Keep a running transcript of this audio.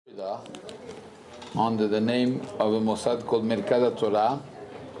Florida under the name of a Mossad called Merkaz Torah.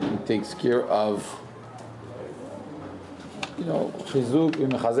 It takes care of, chizuk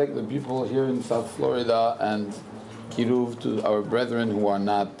and mechazek the people here in South Florida and kiruv to our brethren who are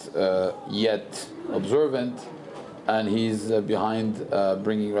not yet observant. And he's behind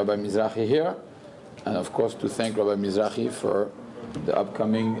bringing Rabbi Mizrahi here, and of course to thank Rabbi Mizrahi for the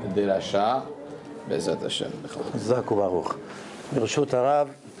upcoming Derasha. Be'ezrat Hashem. Zaku Baruch. Birshut Harav,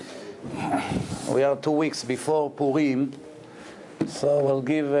 we are 2 weeks before Purim, so we'll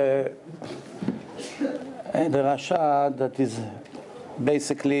give a Derasha that is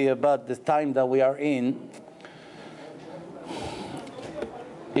basically about the time that we are in.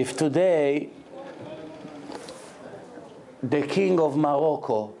 If today the king of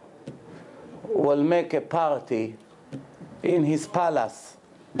Morocco will make a party in his palace,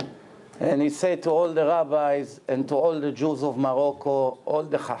 and he said to all the rabbis and to all the Jews of Morocco, all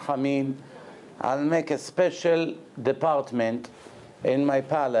the Chachamim, I'll make a special department in my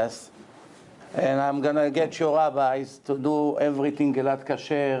palace, and I'm going to get your rabbis to do everything Gilat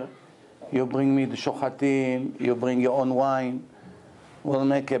Kasher. You bring me the shochatim, you bring your own wine. We'll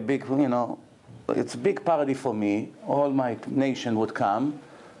make a big, it's a big party for me. All my nation would come.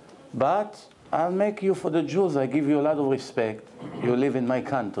 But I'll make you, for the Jews, I give you a lot of respect. You live in my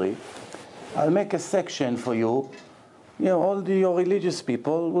country. I'll make a section for you. All your religious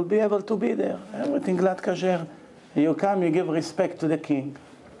people will be able to be there. Everything Gilat Kasher. You come, you give respect to the king.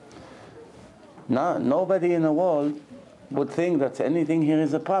 Nobody in the world would think that anything here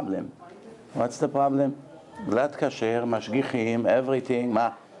is a problem. What's the problem? Gilat Kasher, mashgichim, everything.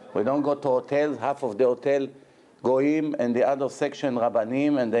 We don't go to hotels. Half of the hotel goyim and the other section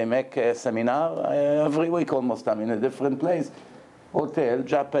rabbanim, and they make a seminar every week almost. I'm in a different place. Hotel,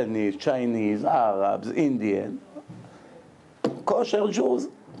 Japanese, Chinese, Arabs, Indian, kosher Jews.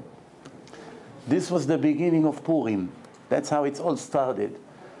 This was the beginning of Purim. That's how it's all started.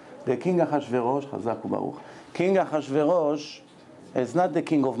 The king Achashverosh, Chazak u'Baruch. King Achashverosh is not the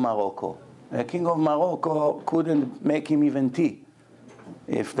king of Morocco. The king of Morocco couldn't make him even tea.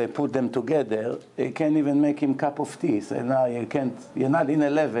 If they put them together, they can't even make him cup of tea. So now you're not in a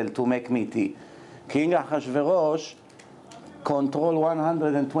level to make me tea. King Achashverosh control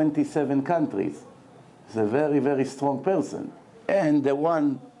 127 countries. He's a very, very strong person. And the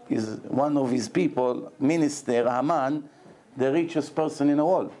one is one of his people, Minister Haman, the richest person in the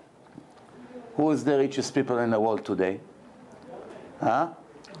world. Who is the richest people in the world today? Huh?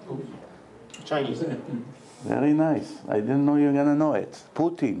 Chinese. Very nice. I didn't know you were going to know it.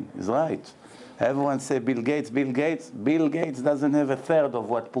 Putin is right. Everyone say Bill Gates, Bill Gates. Bill Gates doesn't have a third of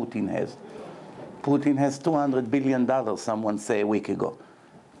what Putin has. Putin has $200 billion, someone said a week ago.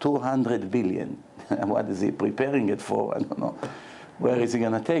 200 billion. What is he preparing it for? I don't know. Where is he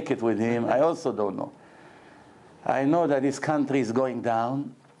going to take it with him? I also don't know. I know that his country is going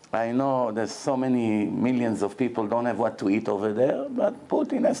down. I know there's so many millions of people don't have what to eat over there, but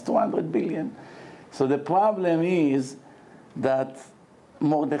Putin has 200 billion. So the problem is that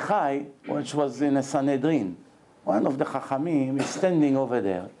Mordechai, which was in a Sanhedrin, one of the Chachamim is standing over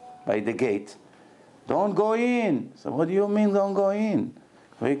there by the gate. Don't go in. So what do you mean don't go in?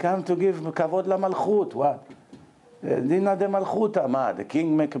 We come to give kavod la malchut. What? Dina de malchuta ma. The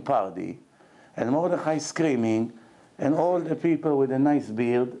king make a party, and Mordechai screaming, and all the people with a nice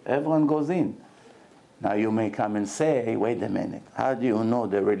beard, everyone goes in. Now you may come and say, wait a minute, how do you know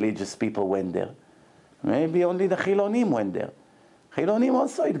the religious people went there? Maybe only the Chilonim went there. Chilonim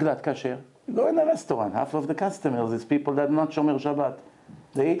also eat Gilat Kasher. You go in a restaurant, half of the customers is people that are not Shomer Shabbat.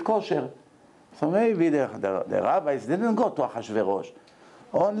 They eat kosher. So maybe the rabbis didn't go to Achashverosh.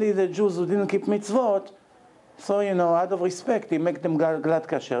 Only the Jews who didn't keep mitzvot, so out of respect, he make them Gilat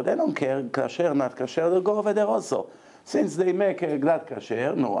Kasher. They don't care, kasher, not kasher, they'll go over there also. Since they make a Gilat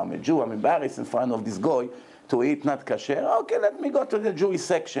Kasher, no, I'm a Jew, I'm embarrassed in front of this guy to eat not kasher. Okay, let me go to the Jewish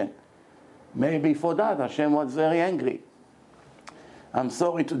section. Maybe for that, Hashem was very angry. I'm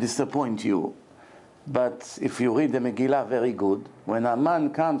sorry to disappoint you, but if you read the Megillah very good, when a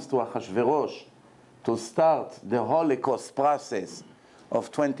man comes to Achashverosh to start the Holocaust process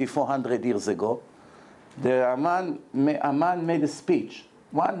of 2,400 years ago, a man made a speech,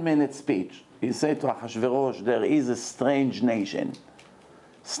 1 minute speech. He said to Achashverosh, there is a strange nation.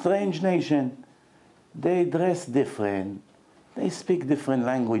 Strange nation. They dress different. They speak different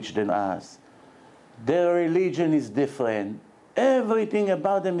language than us. Their religion is different. Everything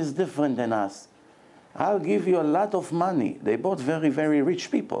about them is different than us. I'll give you a lot of money. They both very, very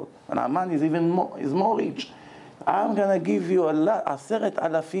rich people. And Haman is even more rich. I'm going to give you a lot, 10,000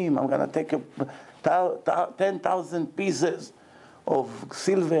 alafim. I'm going to take 10,000 pieces of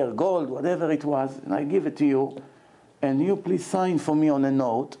silver, gold, whatever it was, and I give it to you, and you please sign for me on a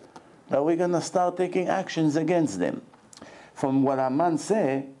note that we're going to start taking actions against them. From what Amman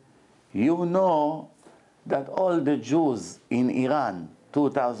say, you know that all the Jews in Iran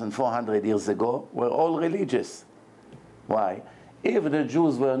 2,400 years ago were all religious. Why? If the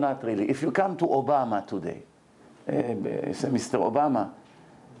Jews were not really, if you come to Obama today, say, Mr. Obama,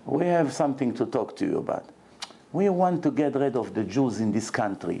 we have something to talk to you about. We want to get rid of the Jews in this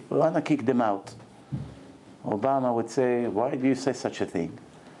country. We want to kick them out. Obama would say, why do you say such a thing?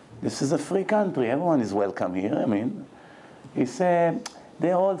 This is a free country. Everyone is welcome here. I mean, he said,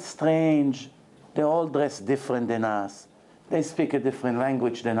 they're all strange. They all dress different than us. They speak a different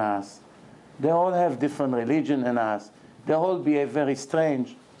language than us. They all have different religion than us. They all behave very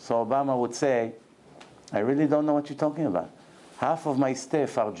strange. So Obama would say, I really don't know what you're talking about. Half of my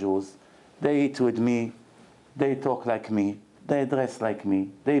staff are Jews. They eat with me. They talk like me. They dress like me.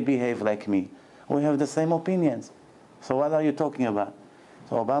 They behave like me. We have the same opinions. So what are you talking about?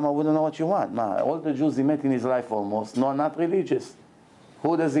 So Obama wouldn't know what you want. Nah, all the Jews he met in his life almost, no, not religious.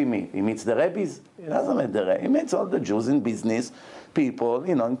 Who does he meet? He meets the rabbis? He doesn't meet the rabbis. He meets all the Jews in business, people,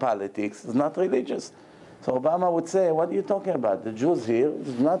 you know, in politics. It's not religious. So Obama would say, what are you talking about? The Jews here,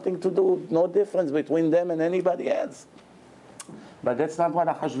 there's nothing to do, no difference between them and anybody else. But that's not what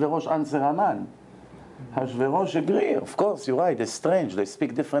Ahashverosh answered Haman. Ahashverosh agreed. Of course, you're right, they're strange. They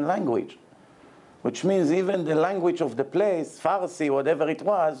speak different language. Which means even the language of the place, Farsi, whatever it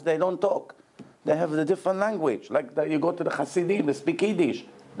was, they don't talk. They have the different language. Like you go to the Hasidim, they speak Yiddish.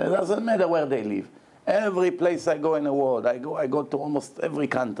 It doesn't matter where they live. Every place I go in the world, I go to almost every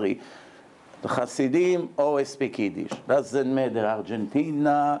country. The Hasidim always speak Yiddish. Doesn't matter,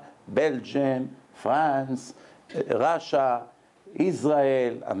 Argentina, Belgium, France, Russia,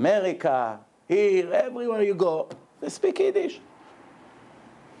 Israel, America, here, everywhere you go, they speak Yiddish.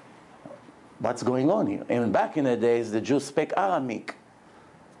 What's going on here? And back in the days, the Jews speak Aramaic.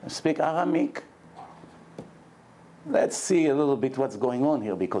 They speak Aramaic. Let's see a little bit what's going on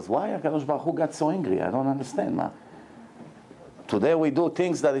here, because why HaKadosh Baruch Hu got so angry? I don't understand. Man. Today we do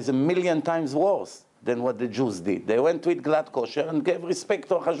things that is 1,000,000 times worse than what the Jews did. They went to eat glad kosher and gave respect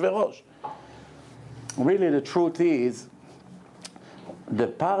to Achashverosh. Really, the truth is, the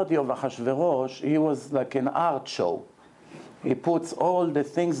party of Achashverosh, he was like an art show. He puts all the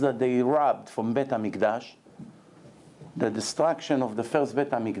things that they robbed from Bet HaMikdash, the destruction of the first Bet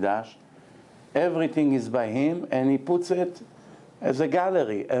HaMikdash, everything is by him, and he puts it as a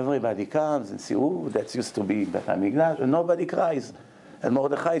gallery. Everybody comes and see, oh, that used to be Bet HaMikdash, and nobody cries. And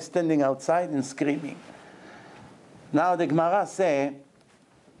Mordechai is standing outside and screaming. Now the Gemara say,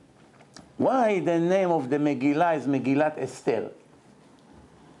 why the name of the Megillah is Megillat Esther?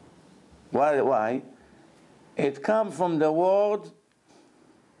 Why? It comes from the word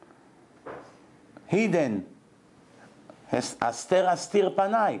hidden. Aster astir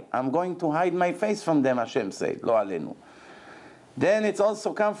panai. I'm going to hide my face from them, Hashem said. Lo alenu. Then it's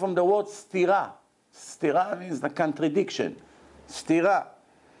also come from the word stira. Stira means the contradiction. Stira.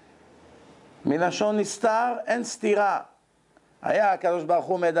 מלשון נסתר and סתירה. היה הקדוש ברוך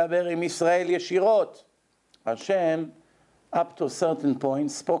הוא מדבר עם ישראל ישירות. Hashem, up to a certain point,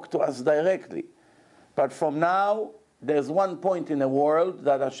 spoke to us directly. But from now, there's one point in the world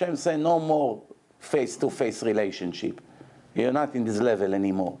that Hashem said no more face-to-face relationship. You're not in this level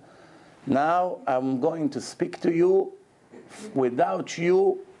anymore. Now I'm going to speak to you without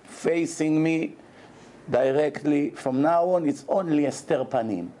you facing me directly. From now on, it's only Esther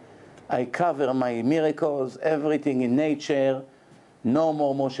Panim. I cover my miracles, everything in nature. No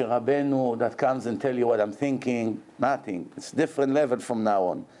more Moshe Rabbeinu that comes and tell you what I'm thinking. Nothing. It's different level from now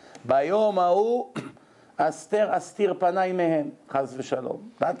on. Bayom ha'u Aster astir panai mehem. Chaz v'shalom.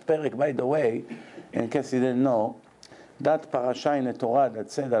 That perek, by the way, in case you didn't know, that parasha in the Torah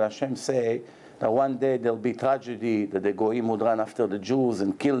that said that Hashem say that one day there'll be tragedy, that the Goyim would run after the Jews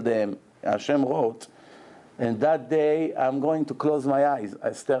and kill them. Hashem wrote, and that day I'm going to close my eyes.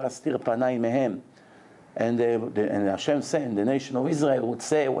 Aster astir panai mehem. And Hashem said, and the nation of Israel would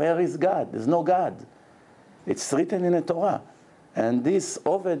say, where is God? There's no God. It's written in the Torah. And this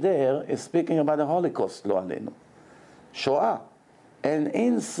over there is speaking about the Holocaust, lo alenu. Shoah. And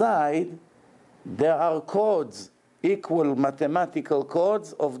inside, there are codes, equal mathematical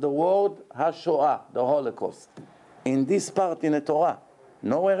codes of the word HaShoah, the Holocaust. In this part in the Torah.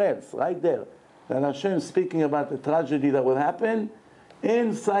 Nowhere else, right there. That Hashem is speaking about the tragedy that will happen.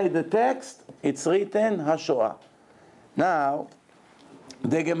 Inside the text, it's written HaShoah. Now,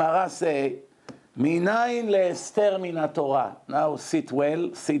 the Gemara say, Minayin le'ester min HaTorah. Now sit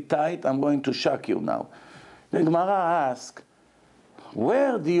well, sit tight, I'm going to shock you now. The Gemara asks,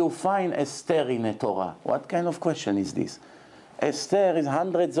 Where do you find Esther in the Torah? What kind of question is this? Esther is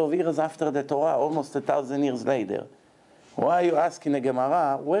hundreds of years after the Torah, almost 1,000 years later. Why are you asking the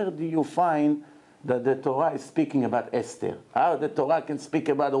Gemara, where do you find that the Torah is speaking about Esther? How the Torah can speak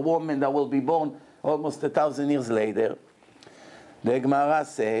about a woman that will be born almost 1,000 years later? The Gemara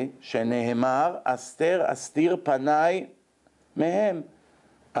say, שנאמר, אסתר אסתיר פניי מהם.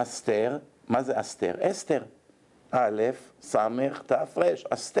 אסתר, מה זה אסתר? אסתר. א', סמך, ת', ר',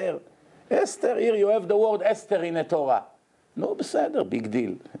 אסתר. Esther, here you have the word Esther in the Torah. No, בסדר, big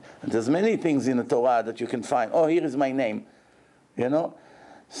deal. There's many things in the Torah that you can find. Oh, here is my name. You know?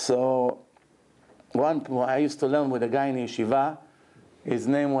 So, I used to learn with a guy in yeshiva. His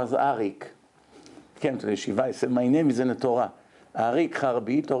name was Arik. He came to the yeshiva. He said, my name is in the Torah. Arik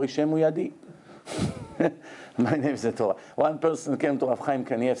Harbi, Tori Shemu Yadi. My name is in the Torah. One person came to Rav Chaim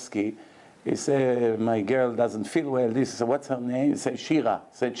Kanievsky. He said, my girl doesn't feel well. He said, what's her name? He said, Shira.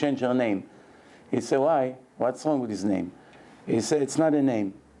 He said, change her name. He said, why? What's wrong with his name? He said, it's not a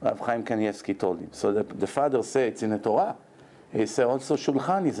name. Rav Chaim Kanievsky told him. So the father said, it's in the Torah. He said, also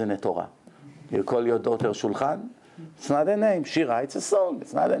Shulchan is in the Torah. You call your daughter Shulchan? It's not a name. Shira, it's a song.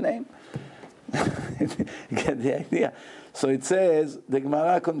 It's not a name. Get the idea? So it says, the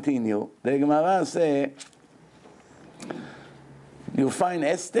Gemara continue. The Gemara say, you find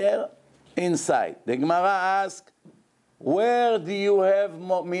Esther inside. The Gemara asks, where do you have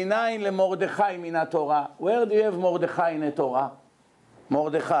minayin le Mordechai min Torah? Where do you have Mordechai in the Torah?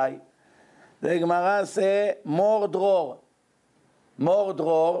 Mordechai. The Gemara say, Mordror.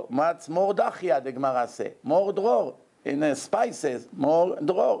 Mordror, what's Mordachia, the Gemara say. Mordror, in spices,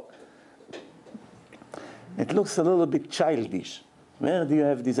 Mordror. It looks a little bit childish. Where do you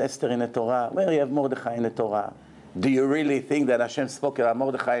have this Esther in the Torah? Where do you have Mordechai in the Torah? Do you really think that Hashem spoke about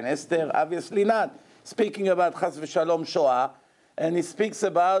Mordechai and Esther? Obviously not. Speaking about Chas v'Shalom Shoah, and he speaks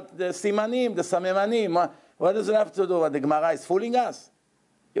about the Simanim, the Samemanim. What does it have to do with the Gemara is fooling us?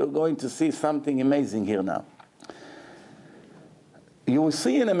 You're going to see something amazing here now. You will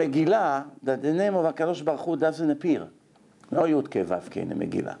see in the Megillah that the name of HaKadosh Baruch Hu doesn't appear. No Yud Kei Vav Kei in the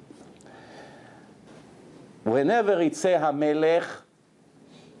Megillah. Whenever it says HaMelech,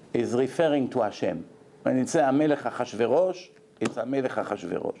 is referring to Hashem. When it says HaMelech HaChashverosh, it's HaMelech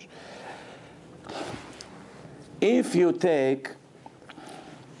HaChashverosh. If you take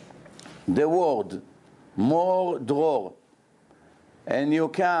the word Mordror and you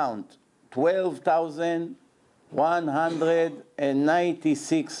count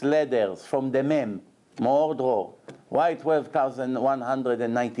 12,196 letters from the Mem, Mordror. Why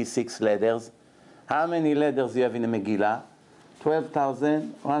 12,196 letters? How many letters do you have in the Megillah?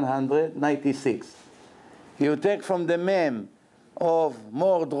 12,196. You take from the Mem of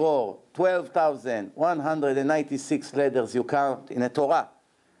Mordror 12,196 letters you count in the Torah.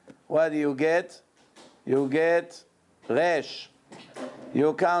 What do you get? You get Resh.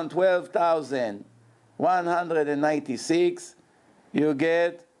 You count 12,196. You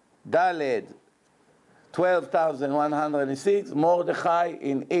get Daled. 12,106. Mordechai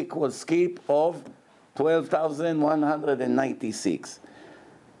in equal skip of 12,196.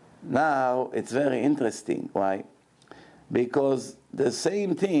 Now, it's very interesting. Why? Because the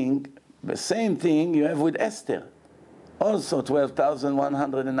same thing you have with Esther. Also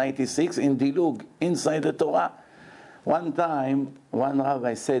 12,196 in Dilug, inside the Torah. One time, one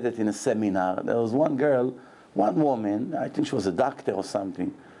rabbi said it in a seminar. There was one girl, one woman, I think she was a doctor or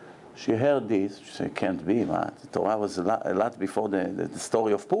something. She heard this. She said, can't be, man. The Torah was a lot before the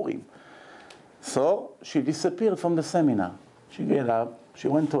story of Purim. So she disappeared from the seminar. She got up, she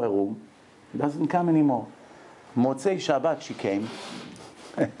went to her room. She doesn't come anymore. Motzei Shabbat she came.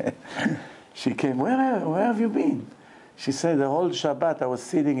 She came, where have you been? She said, the whole Shabbat I was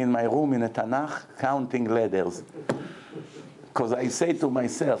sitting in my room in a Tanakh counting letters. Because I say to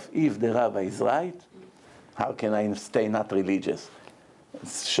myself, if the rabbi is right, how can I stay not religious? It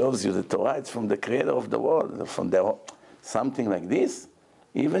shows you the Torah, it's from the creator of the world, something like this.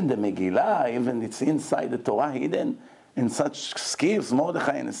 Even the Megillah, even it's inside the Torah hidden in such skills,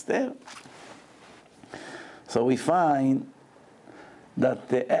 Mordechai and Esther. So we find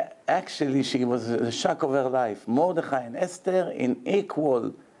that actually she was the shock of her life. Mordechai and Esther in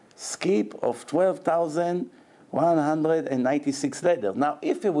equal skip of 12,196 letters. Now,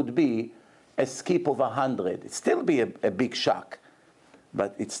 if it would be a skip of 100, it'd still be a big shock.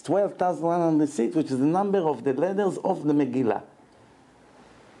 But it's 12,106, which is the number of the letters of the Megillah.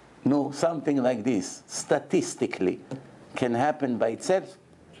 No, something like this, statistically, can happen by itself?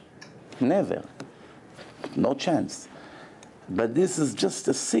 Never. No chance. But this is just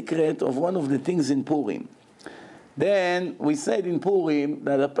a secret of one of the things in Purim. Then we said in Purim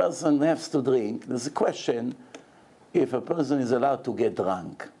that a person has to drink. There's a question if a person is allowed to get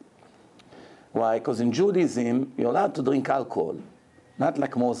drunk. Why? Because in Judaism, you're allowed to drink alcohol. Not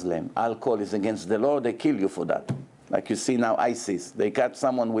like Muslim. Alcohol is against the law, they kill you for that. Like you see now ISIS. They catch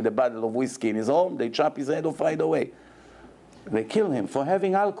someone with a bottle of whiskey in his home, they chop his head off right away. They kill him for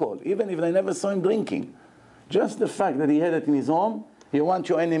having alcohol, even if they never saw him drinking. Just the fact that he had it in his home, you want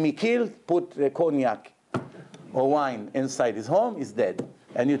your enemy killed, put cognac or wine inside his home, he's dead.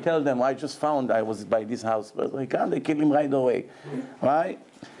 And you tell them, I just found I was by this house. But they can't, they kill him right away. Right?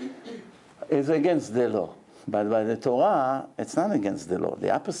 It's against the law. But by the Torah, it's not against the law,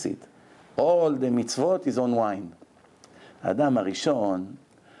 the opposite. All the mitzvot is on wine. Adam HaRishon,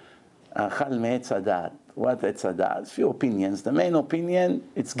 Achal me'etz hadat. What etz hadat? Few opinions. The main opinion,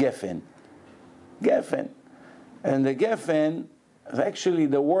 it's Geffen. Geffen. And the Geffen, actually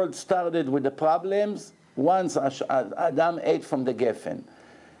the world started with the problems once Adam ate from the Geffen.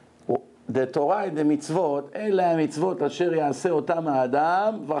 The Torah and the mitzvot, אלה המצוות אשר יעשה אותם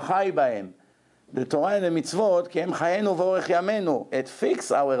האדם וחי בהם. The Torah and the mitzvot, כי הם חיינו ואורך ימינו. It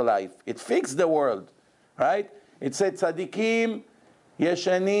fixed our life. It fixed the world. Right? It said, צדיקים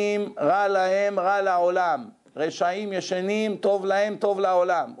ישנים, רע להם, רע לעולם. רשעים ישנים, טוב להם, טוב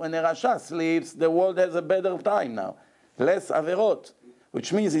לעולם. When a rasha sleeps, the world has a better time now. Less averot.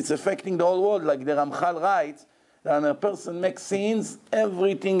 Which means it's affecting the whole world, like the Ramchal writes, that when a person makes sins,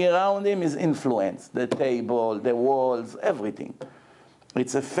 everything around him is influenced. The table, the walls, everything.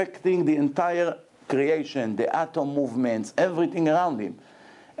 It's affecting the entire creation, the atom movements, everything around him.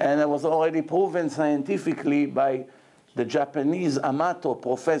 And it was already proven scientifically by the Japanese Amato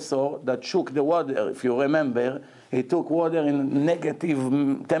professor that shook the water. If you remember, he took water in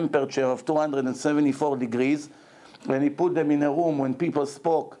negative temperature of 274 degrees, and he put them in a room when people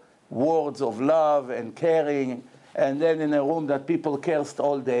spoke words of love and caring, and then in a room that people cursed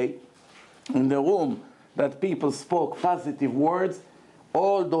all day. In the room that people spoke positive words,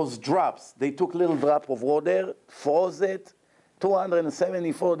 all those drops, they took little drop of water, froze it,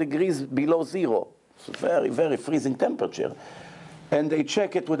 274 degrees below zero. It's very, very freezing temperature. And they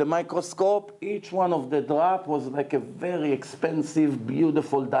check it with a microscope. Each one of the drop was like a very expensive,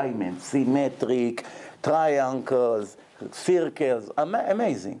 beautiful diamond, symmetric, triangles, circles,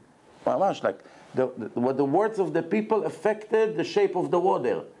 amazing. Mamash, like what the words of the people affected the shape of the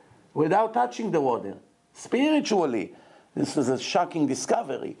water without touching the water, spiritually. This is a shocking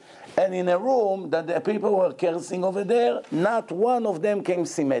discovery. And in a room that the people were cursing over there, not one of them came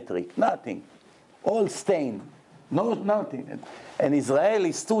symmetric, nothing. All stained, no, nothing. An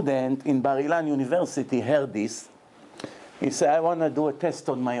Israeli student in Bar Ilan University heard this. He said, I want to do a test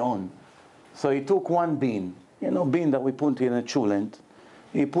on my own. So he took one bean, bean that we put in a cholent.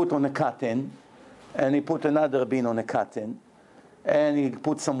 He put on a cotton, and he put another bean on a cotton, and he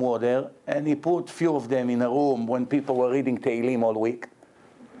put some water, and he put few of them in a room when people were reading Tehillim all week,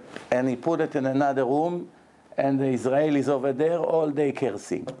 and he put it in another room, and the Israelis over there all day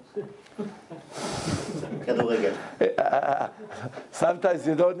cursing. Sometimes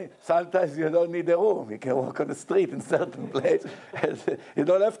you don't need a room. You can walk on the street in certain place. You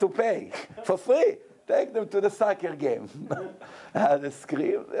don't have to pay for free. Take them to the soccer game. They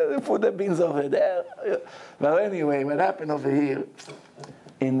scream. They put the beans over there. But anyway, what happened over here?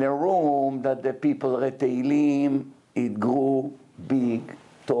 In the room that the people read Tehillim, it grew big,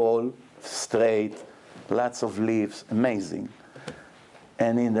 tall, straight, lots of leaves, amazing.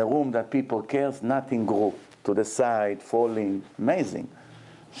 And in the room that people cursed, nothing grew. To the side, falling, amazing.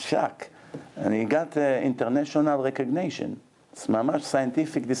 Shock. And he got international recognition. It's mamash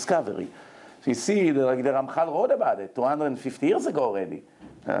scientific discovery. So you see, like the Ramchal wrote about it 250 years ago already.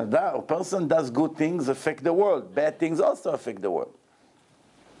 A person does good things, affect the world. Bad things also affect the world.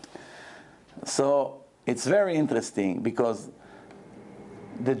 So it's very interesting because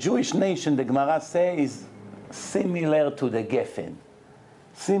the Jewish nation, the Gemara says, is similar to the Geffen,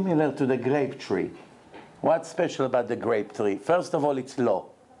 similar to the grape tree. What's special about the grape tree? First of all, it's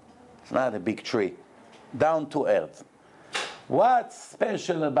low. It's not a big tree. Down to earth. What's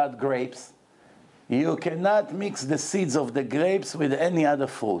special about grapes? You cannot mix the seeds of the grapes with any other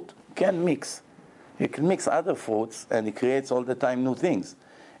fruit. You can't mix. You can mix other fruits, and it creates all the time new things.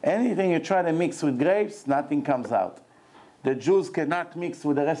 Anything you try to mix with grapes, nothing comes out. The Jews cannot mix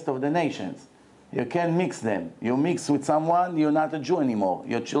with the rest of the nations. You can't mix them. You mix with someone, you're not a Jew anymore.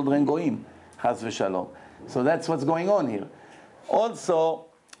 Your children goyim. Chas v'shalom. So that's what's going on here. Also,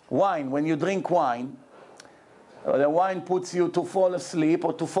 wine. When you drink wine, the wine puts you to fall asleep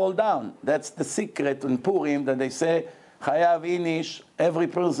or to fall down. That's the secret in Purim that they say, Chayav Inish, every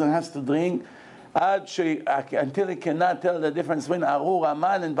person has to drink until he cannot tell the difference between Arur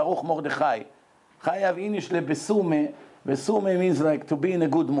Aman and Baruch Mordechai. Chayav inish lebesume. Besume means like to be in a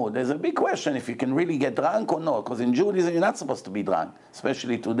good mood. There's a big question if you can really get drunk or not, because in Judaism you're not supposed to be drunk.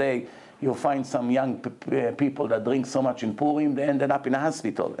 Especially today, you'll find some young people that drink so much in Purim, they ended up in a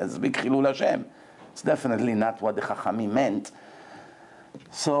hospital. It's a big Chilul Hashem. It's definitely not what the Chachamim meant.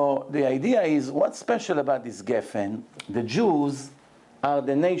 So the idea is, what's special about this Geffen? The Jews are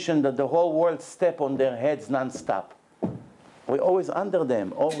the nation that the whole world step on their heads non-stop. We're always under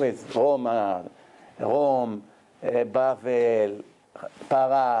them, always. Rome, Bavel,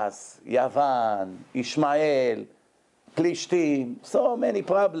 Paras, Yavan, Ishmael, Plishtim, so many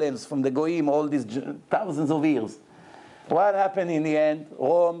problems from the Goyim all these thousands of years. What happened in the end?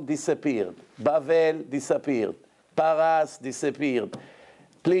 Rome disappeared, Bavel disappeared, Paras disappeared,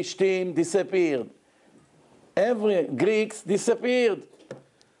 Plishtim disappeared, Greeks disappeared.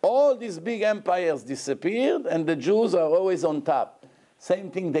 All these big empires disappeared and the Jews are always on top.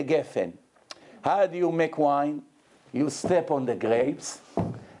 Same thing the Geffen. How do you make wine? You step on the grapes,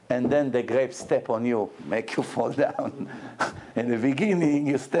 and then the grapes step on you, make you fall down. In the beginning,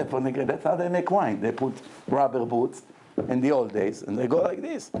 you step on the grapes. That's how they make wine. They put rubber boots in the old days, and they go like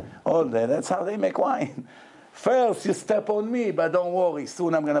this all day. That's how they make wine. First, you step on me, but don't worry,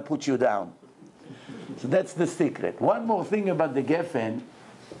 soon I'm going to put you down. So that's the secret. One more thing about the Geffen.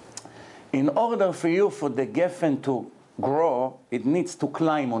 In order for the Geffen to grow, it needs to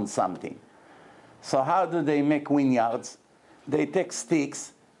climb on something. So how do they make vineyards? They take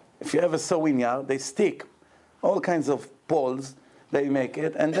sticks. If you ever saw vineyard, they stick all kinds of poles. They make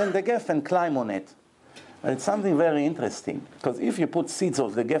it, and then the Geffen climb on it. And it's something very interesting, because if you put seeds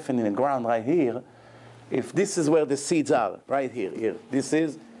of the Geffen in the ground right here, if this is where the seeds are, right here, this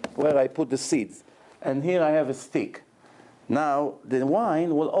is where I put the seeds, and here I have a stick. Now the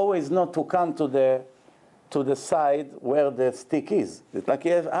wine will always know to come to the side where the stick is. It's like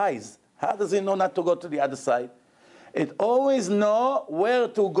you have eyes. How does it know not to go to the other side? It always knows where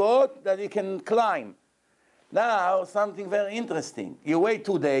to go that it can climb. Now, something very interesting. You wait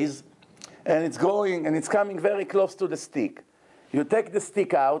 2 days, and it's going, and it's coming very close to the stick. You take the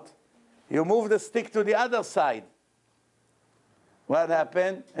stick out, you move the stick to the other side. What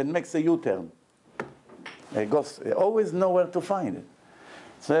happened? It makes a U-turn. It always know where to find it.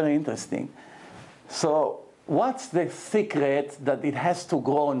 It's very interesting. So, what's the secret that it has to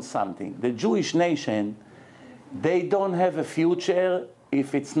grow on something? The Jewish nation, they don't have a future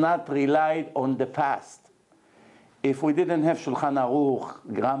if it's not relied on the past. If we didn't have Shulchan Aruch,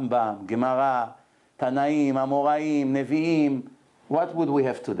 Rambam, Gemara, Tanaim, Amoraim, Nevi'im, what would we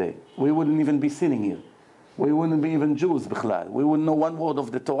have today? We wouldn't even be sitting here. We wouldn't be even Jews, Bichlal. We wouldn't know one word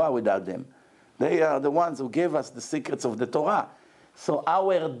of the Torah without them. They are the ones who gave us the secrets of the Torah. So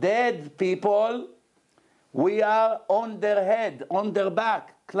our dead people, we are on their head, on their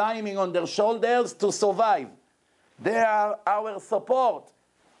back, climbing on their shoulders to survive. They are our support.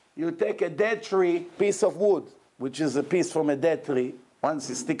 You take a dead tree, piece of wood, which is a piece from a dead tree, once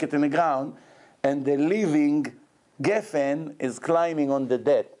you stick it in the ground, and the living Geffen is climbing on the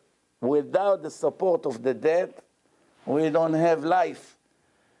dead. Without the support of the dead, we don't have life.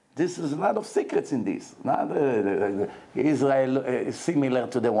 This is a lot of secrets in this. Not Israel is similar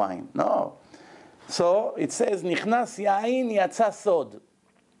to the wine. No. So it says, Nichnas yain yatsa sod.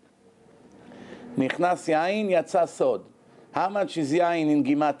 Nichnas yain yatsa sod. How much is yain in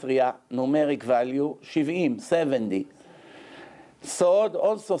Gematria? Numeric value, 70. Sod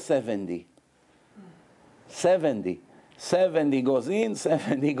also 70. 70. 70 goes in,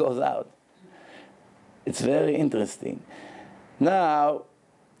 70 goes out. It's very interesting. Now,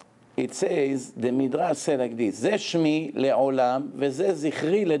 it says, the Midrash said like this, Ze shmi le'olam, veze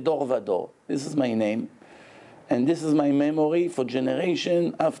zichri ledor vador. This is my name, and this is my memory for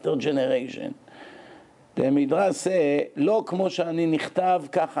generation after generation. The Midrash say, לא כמו שאני נכתב,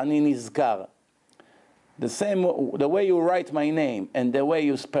 כך אני נזכר. The way you write my name and the way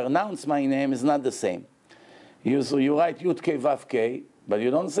you pronounce my name is not the same. You write Yud Kei Vav Kei, but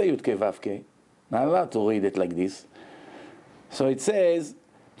you don't say Yud Kei Vav Kei. Not allowed to read it like this. So it says,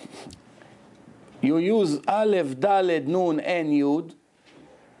 you use Aleph, Daled, Nun, and Yud,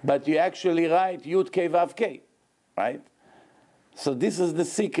 but you actually write Yud Kei Vav Kei, right? So this is the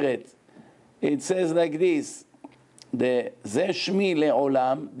secret. It says like this, the Ze Shmi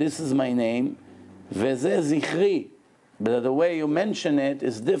Le'olam, this is my name, Veze Zichri, but the way you mention it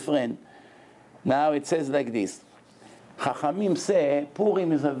is different. Now it says like this, Chachamim say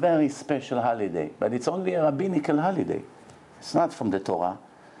Purim is a very special holiday, but it's only a rabbinical holiday. It's not from the Torah.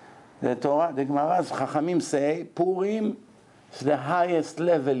 The Gemara, Chachamim say Purim is the highest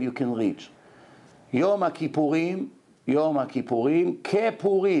level you can reach. Yom HaKippurim,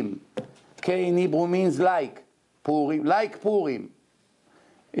 Kepurim. Ke in Hebrew means like. Purim, like Purim.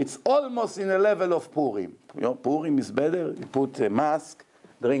 It's almost in the level of Purim. You know, Purim is better. You put a mask,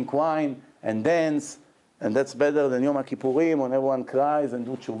 drink wine, and dance, and that's better than Yom HaKippurim when everyone cries and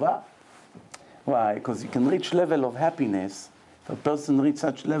do tshuva. Why? Because you can reach level of happiness. If a person reaches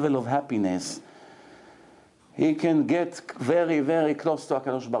such level of happiness, he can get very, very close to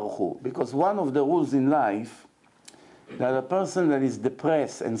HaKadosh Baruch Hu. Because one of the rules in life, that a person that is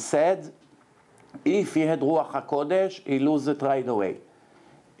depressed and sad, if he had Ruach HaKodesh, he loses it right away.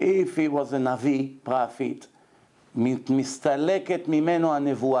 If he was a Navi, prophet, mistaleket mimeno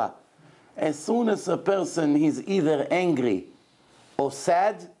הנבואה. As soon as a person is either angry or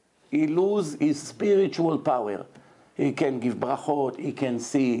sad, he loses his spiritual power. He can give brachot, he can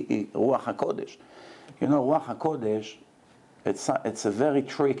see Ruach HaKodesh. You know, Ruach HaKodesh, it's a very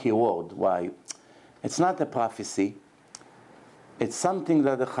tricky word. Why? It's not a prophecy. It's something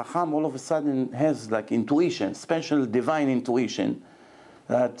that the Chacham all of a sudden has like intuition, special divine intuition,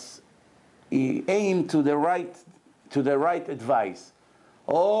 that he aimed to the right advice,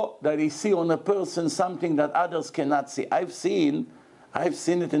 or that he see on a person something that others cannot see. I've seen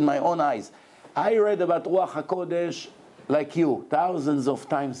it in my own eyes. I read about Ruach HaKodesh like you, thousands of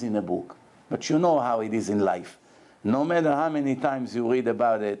times in a book. But you know how it is in life. No matter how many times you read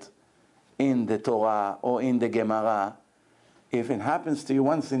about it in the Torah or in the Gemara, if it happens to you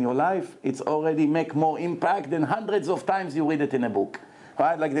once in your life, it's already make more impact than hundreds of times you read it in a book.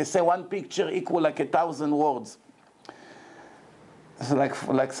 Right? Like they say, one picture equal like 1,000 words. So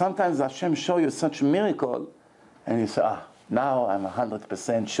like sometimes Hashem show you such a miracle, and you say, now I'm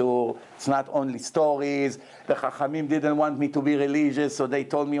 100% sure. It's not only stories. The Chachamim didn't want me to be religious, so they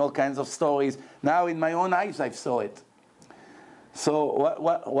told me all kinds of stories. Now in my own eyes I saw it. So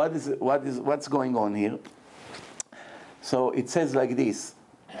what's going on here? So it says like this.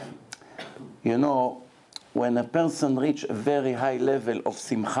 You know, when a person reaches a very high level of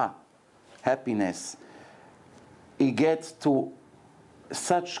simcha, happiness, he gets to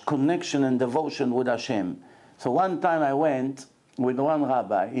such connection and devotion with Hashem. So one time I went with one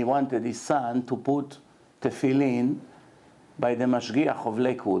rabbi. He wanted his son to put tefillin by the Mashgiach of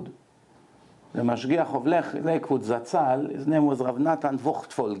Lakewood. The Mashgiach of Lakewood, Zatzal, his name was Rav Natan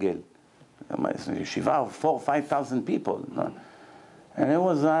Vochtfolgel. Yeshiva of 4,000 or 5,000 people. No? And it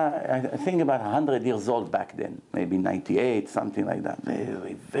was, I think, about 100 years old back then, maybe 98, something like that.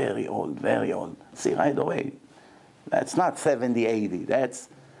 Very, very old, very old. See, right away. That's not 70, 80. That's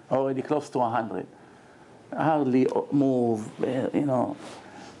already close to 100. Hardly move, you know.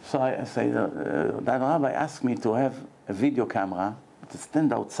 So I say, that rabbi asked me to have a video camera to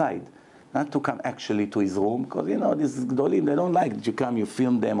stand outside, not to come actually to his room, because you know these Gdolim, they don't like that you come, you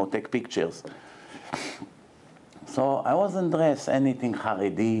film them or take pictures. So I wasn't dressed anything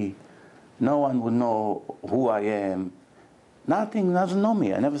Haredi. No one would know who I am. Nothing, doesn't know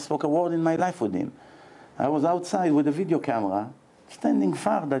me. I never spoke a word in my life with him. I was outside with a video camera, standing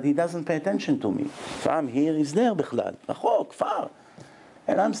far, that he doesn't pay attention to me. So I'm here, he's there בכלל, רחוק, far.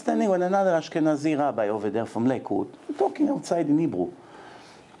 And I'm standing with another Ashkenazi rabbi over there from Lakewood, talking outside in Hebrew.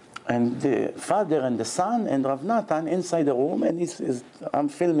 And the father and the son and Rav Natan inside the room, and I'm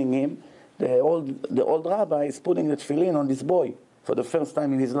filming him. The old rabbi is putting the tefillin on this boy for the first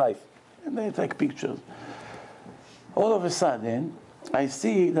time in his life. And they take pictures. All of a sudden, I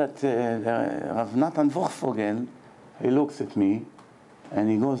see that Rav Natan Vochtfolgel, he looks at me,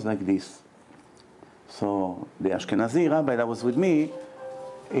 and he goes like this. So the Ashkenazi rabbi that was with me,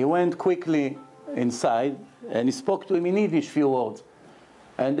 he went quickly inside, and he spoke to him in Yiddish few words.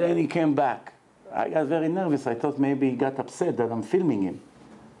 And then he came back. I got very nervous. I thought maybe he got upset that I'm filming him.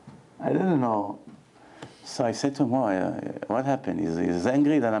 I didn't know. So I said to him, what happened? Is he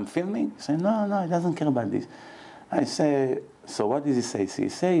angry that I'm filming? He said, no, he doesn't care about this. I say, so what does he say? He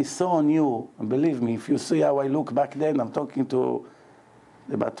says, he saw on you, and believe me, if you see how I look back then, I'm talking to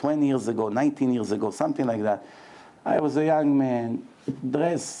about 20 years ago, 19 years ago, something like that. I was a young man,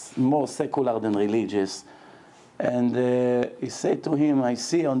 dressed more secular than religious. And he said to him, I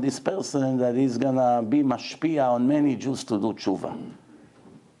see on this person that he's going to be mashpia on many Jews to do tshuva.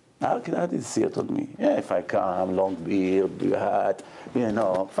 How did he see it on me? Yeah, if I come, long beard, big hat, you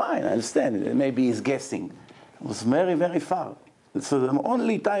know, fine, I understand it. Maybe he's guessing. It was very, very far. So the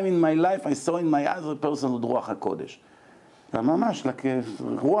only time in my life I saw in my eyes a person with Ruach HaKodesh. Mamash, like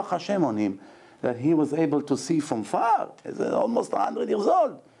Ruach Hashem on him, that he was able to see from far. He's almost 100 years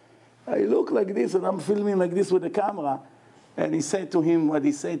old. I look like this, and I'm filming like this with the camera. And he said to him what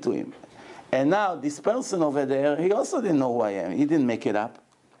he said to him. And now, this person over there, he also didn't know who I am. He didn't make it up.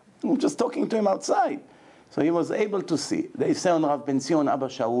 I'm just talking to him outside. So he was able to see. They say on Rav Ben Zion Abba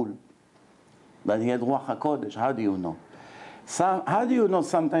Shaul that he had Ruach HaKodesh. How do you know? How do you know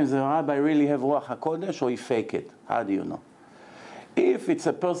sometimes the rabbi really have Ruach HaKodesh or he fake it? How do you know? If it's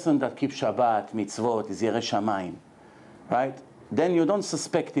a person that keeps Shabbat, mitzvot, is Yerei Shamayim, right? Then you don't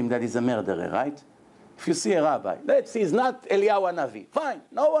suspect him that he's a murderer, right? If you see a rabbi, let's see, he's not Eliyahu Hanavi. Fine,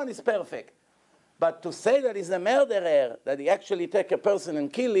 no one is perfect. But to say that he's a murderer, that he actually take a person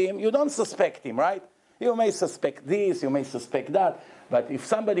and kill him, you don't suspect him, right? You may suspect this, you may suspect that. But if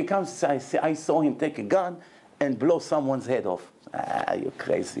somebody comes and says, I saw him take a gun and blow someone's head off. Ah, you're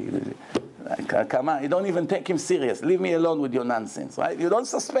crazy. Come on, you don't even take him serious. Leave me alone with your nonsense, right? You don't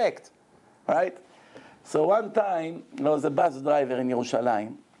suspect, right? So one time, there was a bus driver in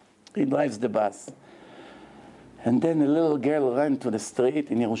Yerushalayim. He drives the bus. And then a little girl ran to the street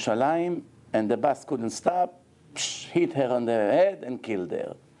in Yerushalayim, and the bus couldn't stop, hit her on the head and killed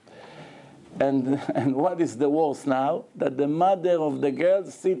her. And what is the worst now? That the mother of the girl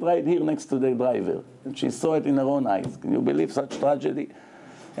sit right here next to the driver. And she saw it in her own eyes. Can you believe such tragedy?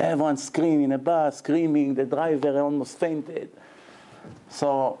 Everyone screaming in the bus, screaming, the driver almost fainted.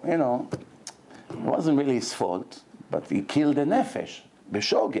 So, you know, it wasn't really his fault, but he killed a nefesh,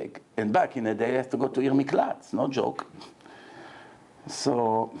 b'shogeg. And back in the day, he had to go to Ir Miklat. It's no joke.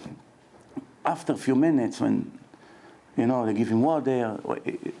 So, after a few minutes, when you know, they give him water.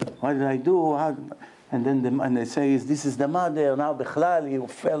 What did I do? And then they say, this is the mother. Now, Bechlal, he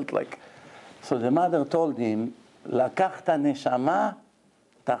felt like. So the mother told him, Lakachta neshama,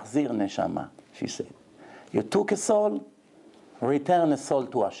 tachzir neshama, she said. You took a soul, return a soul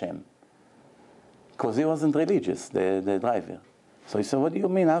to Hashem. Because he wasn't religious, the driver. So he said, what do you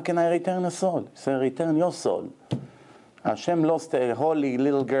mean? How can I return a soul? He said, return your soul. Hashem lost a holy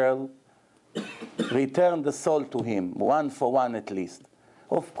little girl. Return the soul to him, one for one at least.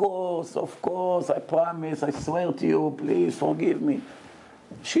 Of course, I promise, I swear to you, please forgive me.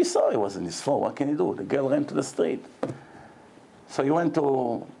 She saw it wasn't his fault. What can he do? The girl ran to the street. So he went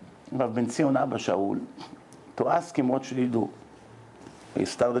to Rav Ben Zion Abba Shaul to ask him what should he do. He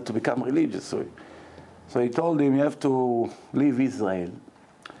started to become religious. So he told him, you have to leave Israel.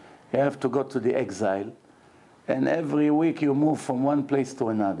 You have to go to the exile. And every week you move from one place to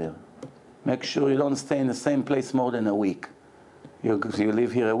another. Make sure you don't stay in the same place more than a week. You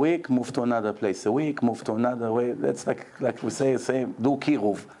live here a week, move to another place a week, move to another way. That's like we say, do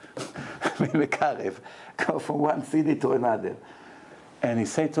kiruv, go from one city to another. And he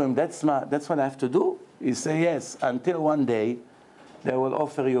said to him, that's what I have to do? He said, yes, until one day they will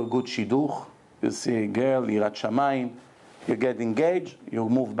offer you a good shidduch. You see a girl, Yirat Shamayim, you get engaged, you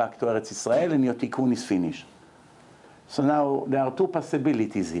move back to Eretz Israel, and your tikkun is finished. So now there are two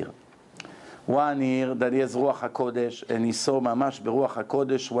possibilities here. One here that he has Ruach HaKodesh and he saw mamash beruach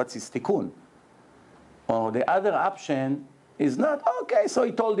HaKodesh what's his tikkun. Or the other option is not, okay, so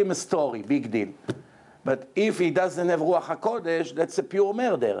he told him a story, big deal. But if he doesn't have Ruach HaKodesh, that's a pure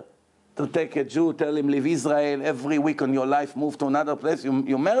murder. To take a Jew, tell him leave Israel every week on your life, move to another place,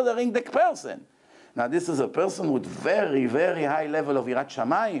 you're murdering the person. Now this is a person with very, very high level of Yirat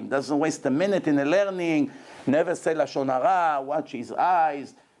Shamayim, doesn't waste a minute in the learning, never say Lashon Hara, watch his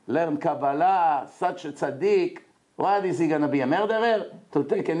eyes, learn Kabbalah, such a tzaddik. What is he going to be, a murderer? To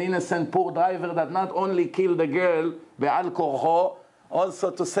take an innocent poor driver that not only killed the girl, be'al korho,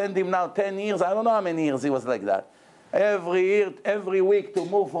 also to send him now 10 years, I don't know how many years he was like that. Every year, every week to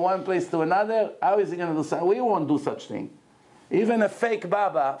move from one place to another, how is he going to do so? We won't do such thing. Even a fake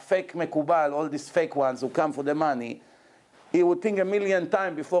Baba, fake Mekubal, all these fake ones who come for the money, he would think a million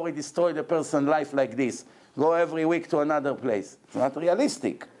times before he destroyed a person's life like this. Go every week to another place. It's not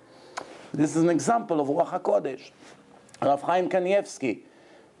realistic. This is an example of Ruach HaKodesh. Rav Chaim Kanievsky,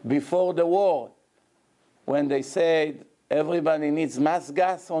 before the war, when they said everybody needs mass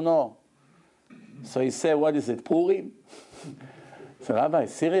gas or no? So he said, what is it, Purim? So Rabbi,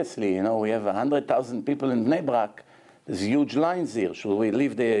 seriously, you know, we have 100,000 people in Bnei Brak. There's huge lines here. Should we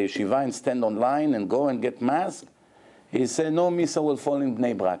leave the yeshiva and stand on line and go and get masked? He said, no misa will fall in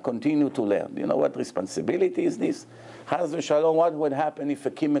Bnei Brak. Continue to learn. You know what responsibility is this? Chas v'shalom, what would happen if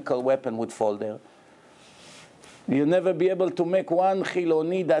a chemical weapon would fall there? You'll never be able to make one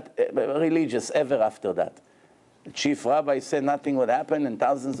Chiloni that religious ever after that. The chief rabbi said nothing would happen and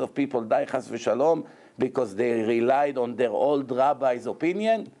thousands of people die, chas v'shalom, because they relied on their old rabbi's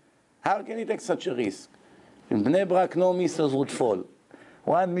opinion. How can he take such a risk? In Bnei Brak, no missiles would fall.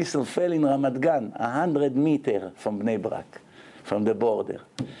 One missile fell in Ramat Gan, 100 meters from Bnei Brak, from the border,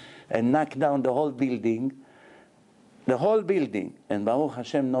 and knocked down the whole building, and Baruch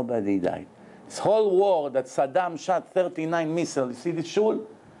Hashem, nobody died. This whole war that Saddam shot 39 missiles, you see this shul?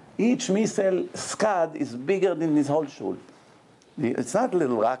 Each missile, Scud, is bigger than this whole shul. It's not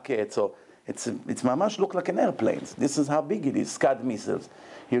little rockets, or it's mamash look like an airplane. This is how big it is, Scud missiles.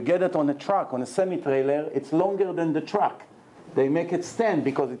 You get it on a truck, on a semi-trailer, it's longer than the truck. They make it stand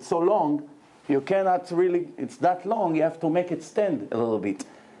because it's so long, you cannot really, it's that long, you have to make it stand a little bit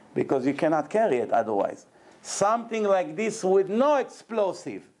because you cannot carry it otherwise. Something like this with no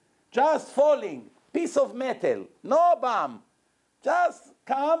explosive, just falling, piece of metal, no bomb, just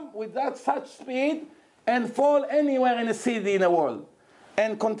come with that such speed and fall anywhere in a city in the world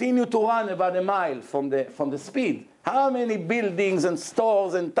and continue to run about a mile from the speed. How many buildings and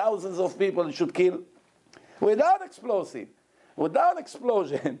stores and thousands of people it should kill? Without explosive, without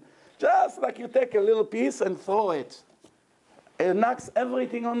explosion, just like you take a little piece and throw it. It knocks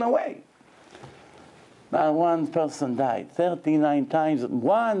everything on the way. Now one person died 39 times.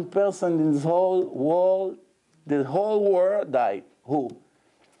 One person in this whole world, the whole world died. Who?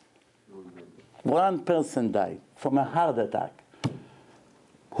 One person died from a heart attack.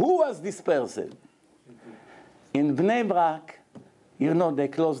 Who was this person? In Bnei Brak, you know, they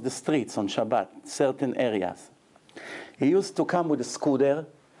closed the streets on Shabbat, certain areas. He used to come with a scooter,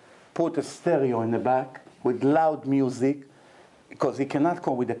 put a stereo in the back with loud music, because he cannot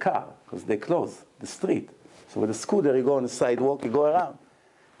come with a car, because they close the street. So with a scooter, you go on the sidewalk, you go around.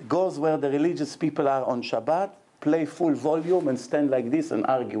 He goes where the religious people are on Shabbat, play full volume and stand like this and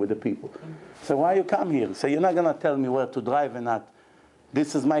argue with the people. So why you come here? So you're not going to tell me where to drive and not.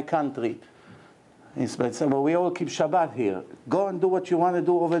 This is my country. He said, well, we all keep Shabbat here. Go and do what you want to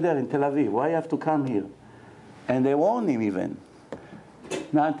do over there in Tel Aviv. Why you have to come here? And they warn him even.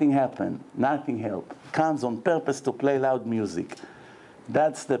 Nothing happened. Nothing helped. Comes on purpose to play loud music.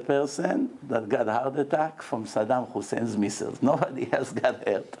 That's the person that got a heart attack from Saddam Hussein's missiles. Nobody else got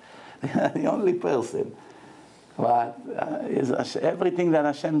hurt. The only person. But everything that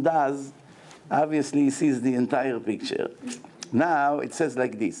Hashem does, obviously he sees the entire picture. Now it says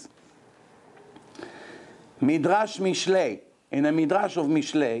like this. Midrash Mishlei. In a Midrash of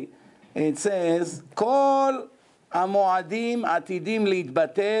Mishlei, it says, Kol המועדים עתידים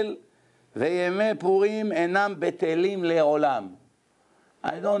להתבטל וימי פורים אינם בטלים לעולם.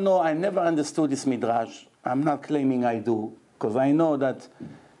 I don't know, I never understood this Midrash. I'm not claiming I do, because I know that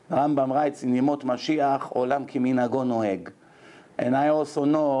Rambam writes in Yemot Mashiach, עולם כמנהגו נוהג. And I also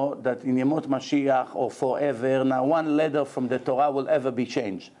know that in Yemot Mashiach or forever, now one letter from the Torah will ever be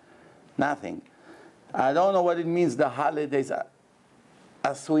changed. Nothing. I don't know what it means, the holidays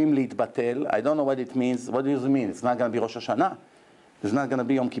עשויים להתבטל. I don't know what it means. What does it mean? It's not going to be Rosh Hashanah. It's not going to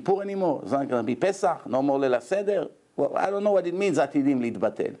be Yom Kippur anymore. It's not going to be Pesach. No more Leil HaSeder. Well, I don't know what it means, עתידים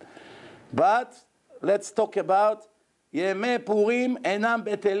להתבטל. But let's talk about ימי פורים אינם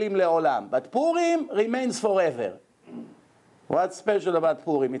בטלים לעולם. But Purim remains forever. What's special about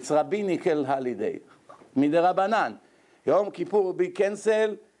Purim? It's rabbinical holiday. מדרבנן. Yom Kippur will be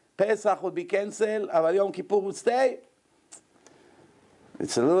cancelled. Pesach will be cancelled. אבל Yom Kippur will stay.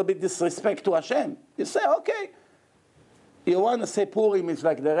 It's a little bit disrespect to Hashem. You say, okay, you want to say Purim is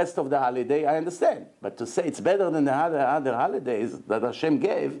like the rest of the holiday, I understand. But to say it's better than the other holidays that Hashem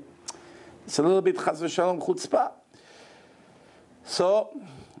gave, it's a little bit chas v'shalom chutzpah. So,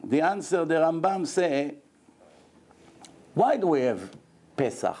 the answer, the Rambam say, why do we have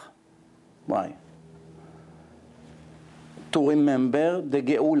Pesach? Why? To remember the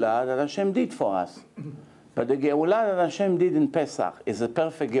Geula that Hashem did for us. But the Geula that Hashem did in Pesach, is a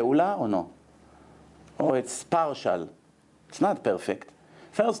perfect Geula or no? Or it's partial? It's not perfect.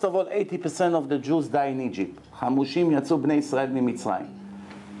 First of all, 80% of the Jews die in Egypt. Hamushim yatzu bnei Israel mimitzrayim.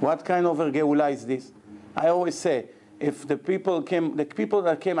 What kind of a Geula is this? I always say, if the people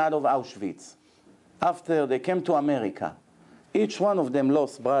that came out of Auschwitz, after they came to America, each one of them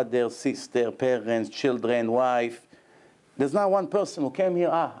lost brother, sister, parents, children, wife. There's not one person who came here,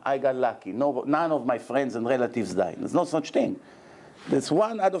 I got lucky. No, none of my friends and relatives died. There's no such thing. There's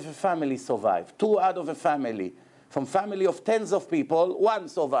one out of a family survived. Two out of a family. From family of tens of people, one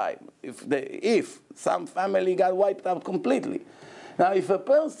survived. If some family got wiped out completely. Now, if a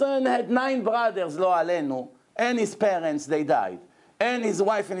person had 9 brothers, lo alenu, and his parents, they died, and his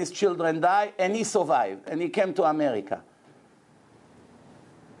wife and his children died, and he survived, and he came to America.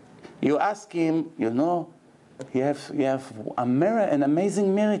 You ask him, you know, you have an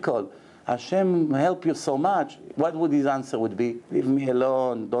amazing miracle. Hashem help you so much. What would his answer would be? Leave me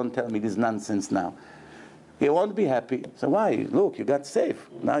alone. Don't tell me this nonsense now. He won't be happy. So why? Look, you got safe.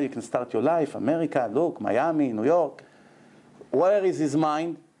 Now you can start your life. America, look, Miami, New York. Where is his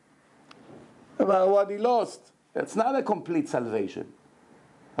mind? About what he lost. It's not a complete salvation.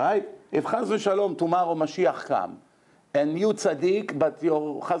 Right? If Chaz v'Shalom tomorrow Mashiach come, and you tzaddik, but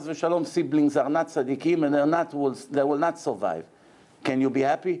your chas v'shalom siblings are not tzaddikim, and they will not survive. Can you be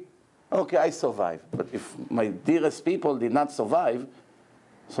happy? Okay, I survive. But if my dearest people did not survive,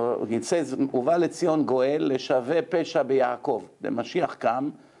 so it says, "Uva leTzion goel leshaveh pesha beYaakov." The Mashiach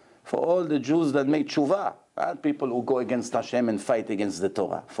come for all the Jews that made tshuva, not people who go against Hashem and fight against the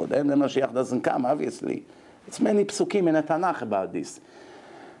Torah. For them, the Mashiach doesn't come, obviously. It's many psukim in the Tanakh about this.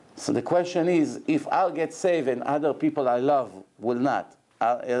 So the question is, if I'll get saved and other people I love will not,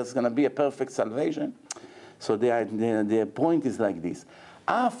 it's going to be a perfect salvation? So the point is like this.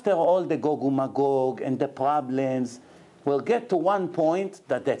 After all the Gog uMagog and the problems, we'll get to one point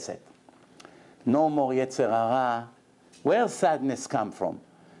that's it. No more Yetzer Hara. Where sadness come from?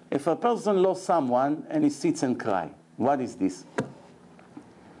 If a person lost someone and he sits and cry, what is this?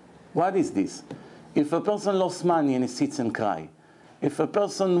 What is this? If a person lost money and he sits and cry, if a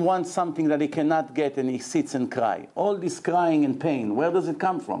person wants something that he cannot get and he sits and cry, all this crying and pain, where does it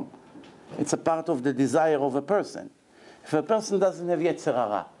come from? It's a part of the desire of a person. If a person doesn't have Yetzer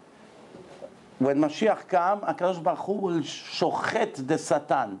Hara, when Mashiach comes, HaKadosh Baruch Hu will shochet the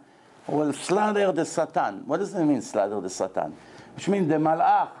Satan, will slaughter the Satan. What does that mean, slaughter the Satan? Which means the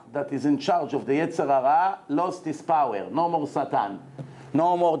Malach that is in charge of the Yetzer Hara lost his power. No more Satan.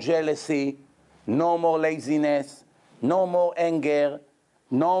 No more jealousy. No more laziness. No more anger.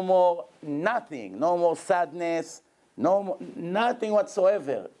 No more nothing. No more sadness. No more, nothing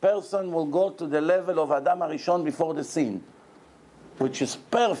whatsoever. Person will go to the level of Adam HaRishon before the sin, which is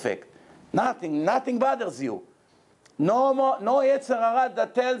perfect. Nothing bothers you. No more, no Yetzer Hara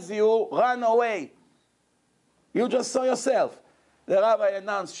that tells you, run away. You just saw yourself. The rabbi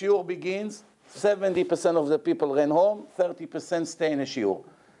announced shiur begins, 70% of the people ran home, 30% stay in a shiur.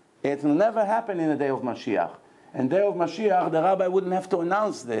 It will never happen in the day of Mashiach. In the day of Mashiach, the rabbi wouldn't have to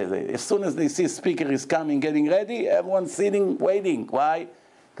announce as soon as they see speaker is coming, getting ready, everyone's sitting, waiting. Why?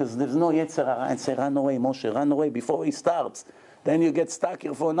 Because there's no Yetzer Hara and say, run away, Moshe, run away before he starts. Then you get stuck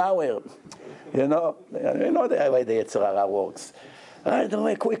here for an hour. You know the way the Yetzer Hara works. Right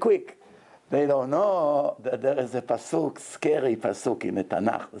away, quick. They don't know that there is a pasuk, scary pasuk in the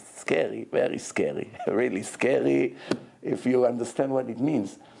Tanakh. Scary, very scary, really scary if you understand what it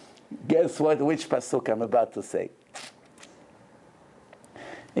means. Guess which pasuk I'm about to say.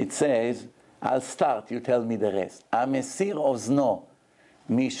 It says, I'll start, you tell me the rest. Amesir ozno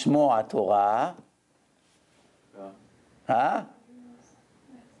mishmo Torah. Huh?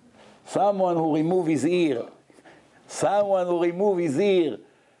 Someone who remove his ear. Someone who remove his ear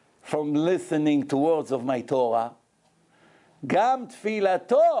from listening to words of my Torah. Gam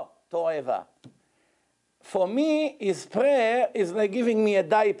tfilato toeva. For me, his prayer is like giving me a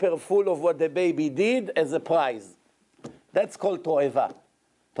diaper full of what the baby did as a prize. That's called toeva.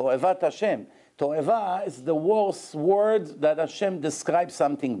 Toevat Hashem. Toeva is the worst word that Hashem describes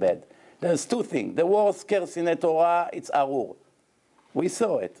something bad. There's two things. The worst curse in the Torah, it's arur. We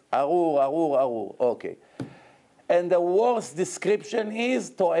saw it. Arur. Okay. And the worst description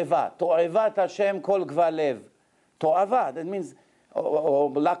is to'eva. To'evat Hashem kol gvalev. To'eva, that means or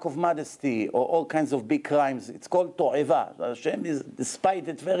lack of modesty, or all kinds of big crimes. It's called to'eva. Hashem is, despite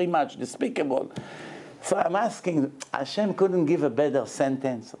it very much, despicable. So I'm asking, Hashem couldn't give a better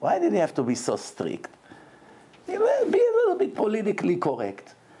sentence. Why did he have to be so strict? Be a little bit politically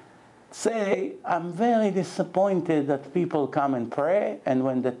correct. Say, I'm very disappointed that people come and pray, and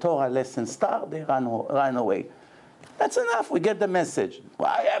when the Torah lessons start, they run away. That's enough. We get the message. Well,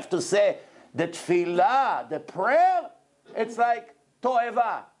 I have to say the tefillah, the prayer, it's like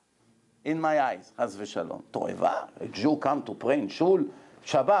to'eva in my eyes. Chas v'shalom. To'eva? A Jew come to pray in shul.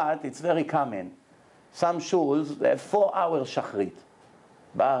 Shabbat, it's very common. Some shuls, they have 4 hours shachrit.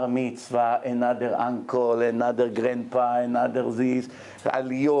 Bar mitzvah, another uncle, another grandpa, another this,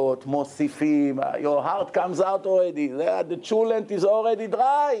 aliyot, mosifim. Your heart comes out already. The chulent is already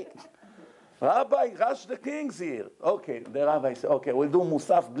dry. Rabbi, rush the kings here. Okay, the rabbi said, okay, we'll do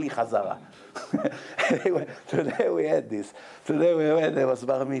musaf bli chazara. Today we had this. There was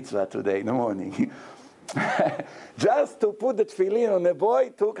bar mitzvah today in the morning. Just to put the tefillin on the boy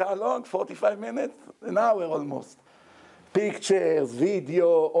took how long? 45 minutes? An hour almost. Pictures, video,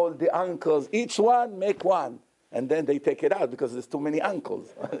 all the uncles, each one make one. And then they take it out because there's too many uncles.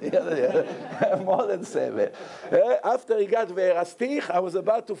 More than 7. After he got Verastich, I was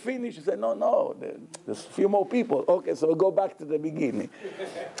about to finish. He said, no, there's a few more people. Okay, so we'll go back to the beginning.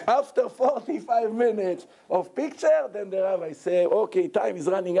 After 45 minutes of picture, then the rabbi said, okay, time is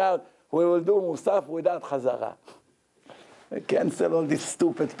running out. We will do Musaf without Chazara. Cancel all this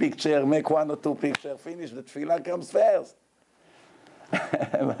stupid picture, make 1 or 2 pictures, finish, the tefillah comes first.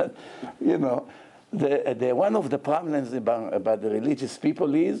 But, One of the problems about the religious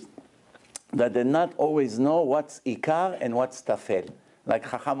people is that they not always know what's Ikar and what's Tafel. Like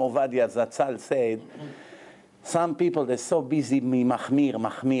Chacham Ovadia Zatzal said, some people, they're so busy machmir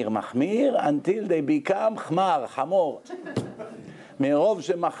until they become chmar, chamor. Merov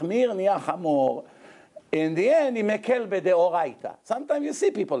shemachmir niya chamor. In the end, he mekel b'deoraita. Sometimes you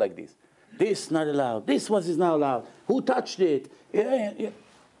see people like this. This not allowed. This is not allowed. Who touched it?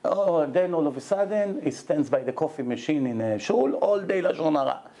 Oh, and then all of a sudden, he stands by the coffee machine in a shul all day lashon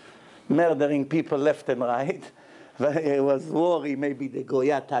hara, murdering people left and right. But he was worried maybe the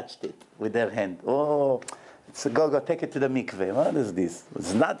Goya touched it with their hand. Oh, so go take it to the mikveh. What is this?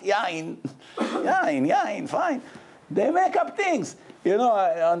 It's not yain. Yain, fine. They make up things. You know,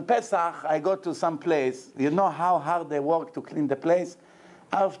 on Pesach, I go to some place. You know how hard they work to clean the place?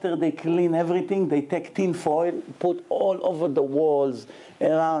 After they clean everything, they take tin foil, put all over the walls,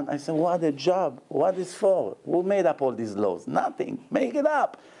 around. I said, what a job. What is for? Who made up all these laws? Nothing. Make it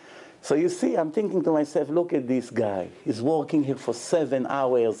up. So you see, I'm thinking to myself, look at this guy. He's working here for 7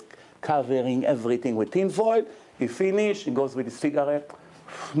 hours, covering everything with tin foil. He finished, he goes with his cigarette.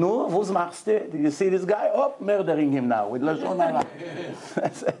 No, was machst du? Did you see this guy? Oh, murdering him now with lashon hara.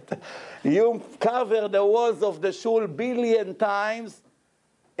 You cover the walls of the shul 1 billion times,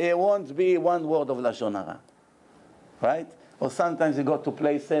 it won't be one word of lashon hara, right? Or sometimes you go to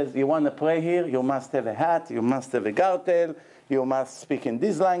places, you want to pray here, you must have a hat, you must have a gartel, you must speak in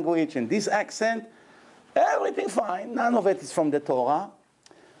this language, in this accent. Everything fine. None of it is from the Torah.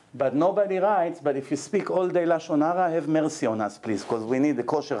 But nobody writes, but if you speak all day lashon hara, have mercy on us, please, because we need the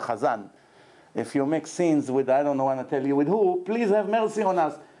kosher chazan. If you make sins with, I don't want to tell you with who, please have mercy on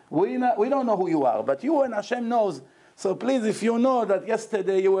us. We don't know who you are, but you and Hashem knows. So please, if you know that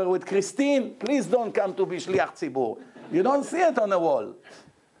yesterday you were with Christine, please don't come to be shliach tzibur. You don't see it on the wall.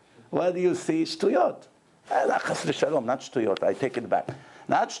 What do you see? Shtuyot. Chas v'shalom, not shtuyot. I take it back.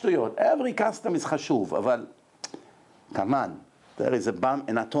 Not shtuyot. Every custom is chashuv. But come on. There is a bomb,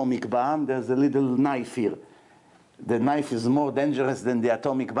 an atomic bomb. There's a little knife here. The knife is more dangerous than the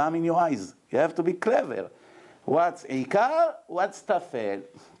atomic bomb in your eyes. You have to be clever. What's Ikar? What's Tafel?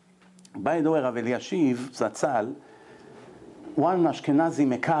 By the way, Rav Eliashiv Zatzal, one Ashkenazi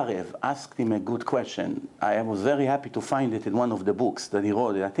Mekarev asked him a good question. I was very happy to find it in one of the books that he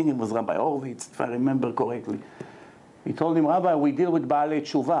wrote. I think it was Rabbi Horowitz, if I remember correctly. He told him, Rabbi, we deal with Baalei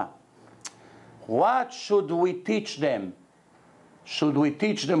Tshuva. What should we teach them? Should we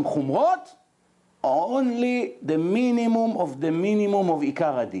teach them Chumrot? Or only the minimum of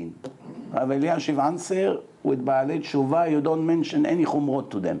Ikar Adin? Rav Eliashiv answered, with Baalei Tshuva, you don't mention any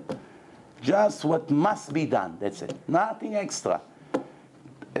Chumrot to them. Just what must be done, that's it. Nothing extra.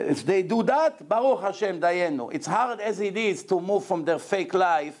 If they do that, Baruch Hashem Dayenu. It's hard as it is to move from their fake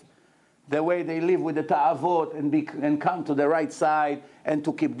life, the way they live with the ta'avot, and come to the right side, and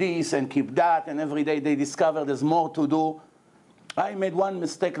to keep this and keep that, and every day they discover there's more to do. I made one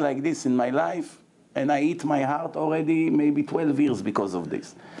mistake like this in my life, and I eat my heart already maybe 12 years because of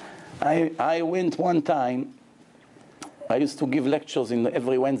this. I went one time, I used to give lectures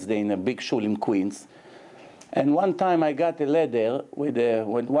every Wednesday in a big shul in Queens. And one time I got a letter with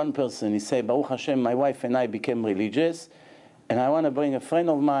one person. He said, Baruch Hashem, my wife and I became religious, and I want to bring a friend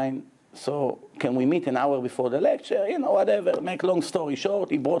of mine, so can we meet an hour before the lecture? You know, whatever. Make long story short,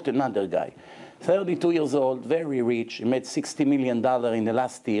 he brought another guy. 32 years old, very rich. He made $60 million in the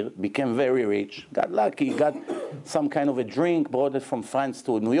last year, became very rich. Got lucky, got some kind of a drink, brought it from France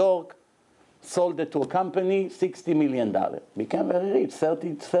to New York, sold it to a company, $60 million. Became very rich,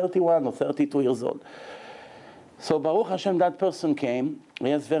 31 or 32 years old. So Baruch Hashem, that person came. He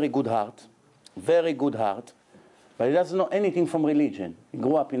has very good heart, but he doesn't know anything from religion. He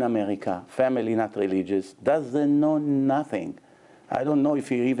grew up in America, family not religious, doesn't know nothing. I don't know if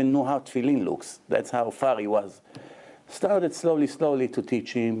he even knew how tefillin looks. That's how far he was. Started slowly to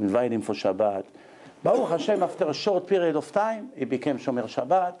teach him, invite him for Shabbat. Baruch Hashem, after a short period of time, he became Shomer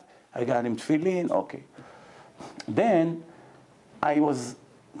Shabbat. I got him tefillin, okay. Then, I was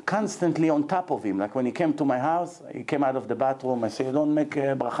constantly on top of him. Like when he came to my house, he came out of the bathroom, I said, you don't make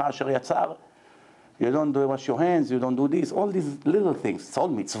bracha asher yatzar. You don't wash your hands, you don't do this. All these little things. It's all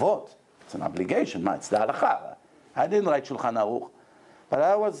mitzvot. It's an obligation. It's the halakha. I didn't write Shulchan Aruch. But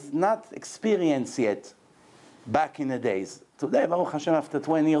I was not experienced yet back in the days. Today, Baruch Hashem, after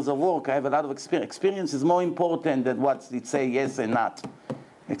 20 years of work, I have a lot of experience. Experience is more important than what it say yes and not.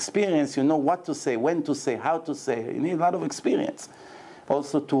 Experience, you know what to say, when to say, how to say. You need a lot of experience.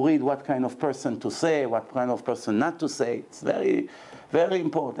 Also to read what kind of person to say, what kind of person not to say. It's very, very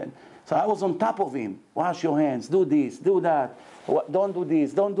important. So I was on top of him. Wash your hands, do this, do that. Don't do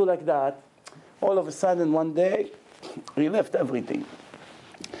this, don't do like that. All of a sudden, one day, he left everything.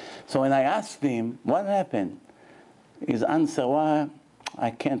 So when I asked him, what happened? His answer was, I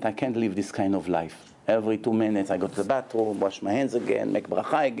can't live this kind of life. Every 2 minutes I go to the bathroom, wash my hands again, make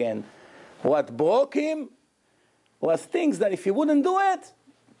bracha again. What broke him was things that if he wouldn't do it,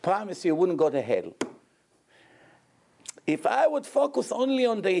 promise you wouldn't go to hell. If I would focus only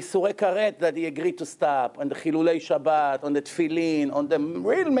on the Isurei Karet that he agreed to stop, on the Chilulei Shabbat, on the Tefillin, on the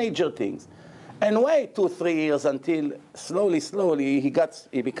real major things, and wait 2-3 years until slowly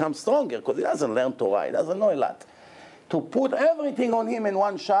he becomes stronger, because he doesn't learn Torah, he doesn't know a lot. To put everything on him in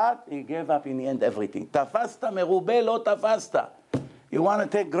one shot, he gave up in the end everything. Tafasta merube lo tafasta. You want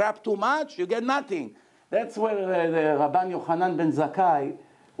to grab too much, you get nothing. That's where the Rabban Yochanan ben Zakkai,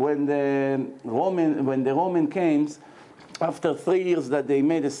 when the Roman came, after 3 years that they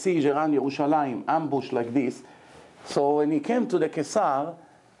made a siege around Yerushalayim, ambush like this. So when he came to the Kesar,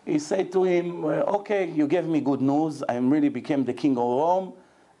 he said to him, okay, you gave me good news, I really became the king of Rome,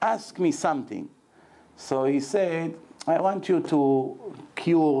 ask me something. So he said, I want you to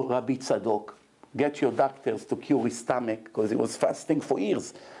cure Rabbi Tzadok. Get your doctors to cure his stomach, because he was fasting for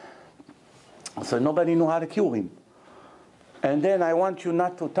years. So nobody knew how to cure him. And then I want you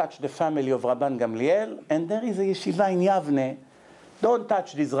not to touch the family of Rabban Gamliel. And there is a yeshiva in Yavne. Don't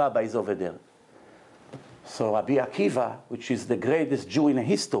touch these rabbis over there. So Rabbi Akiva, which is the greatest Jew in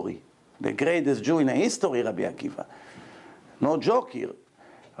history, Rabbi Akiva. No joke here.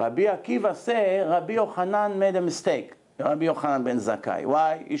 Rabbi Akiva said, Rabbi Yochanan made a mistake. Rabbi Yochanan ben Zakkai.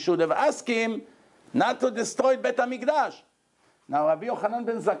 Why? He should have asked him not to destroy Bet HaMikdash. Now, Rabbi Yochanan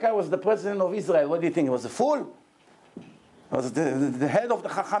ben Zakkai was the president of Israel. What do you think? He was a fool? He was the head of the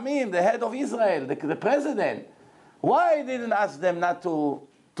Chachamim, the head of Israel, the president. Why didn't ask them not to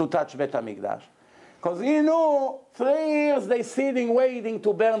touch Bet HaMikdash? Because he knew 3 years they sitting waiting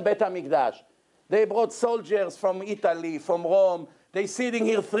to burn Bet HaMikdash. They brought soldiers from Italy, from Rome. They sitting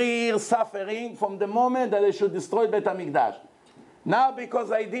here 3 years suffering from the moment that they should destroy Bet HaMikdash. Now,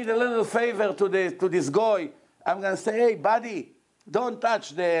 because I did a little favor to this guy, I'm going to say, hey, buddy, don't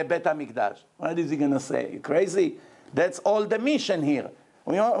touch the Bet HaMikdash. What is he going to say? You crazy? That's all the mission here.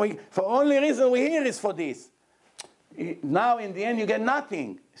 For only reason we're here is for this. Now, in the end, you get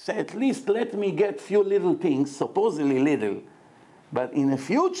nothing. Say, at least let me get few little things, supposedly little. But in the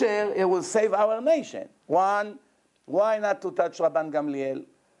future, it will save our nation. One, why not to touch Rabban Gamliel?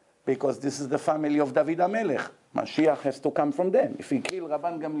 Because this is the family of David HaMelech. Mashiach has to come from them. If he kill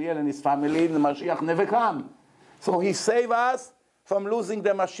Rabban Gamliel and his family, the Mashiach never come. So he saved us from losing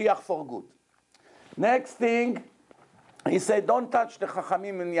the Mashiach for good. Next thing, he said, don't touch the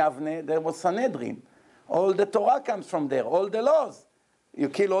Chachamim in Yavne. There was Sanhedrin. All the Torah comes from there, all the laws. You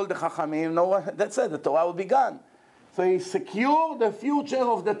kill all the Chachamim, no one, that's it, the Torah will be gone. So he secured the future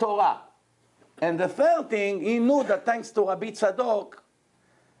of the Torah. And the third thing, he knew that thanks to Rabbi Tzadok,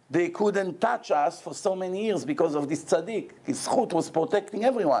 they couldn't touch us for so many years because of this tzaddik. His chut was protecting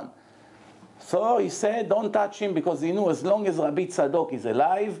everyone. So he said, don't touch him, because he knew as long as Rabbi Tzadok is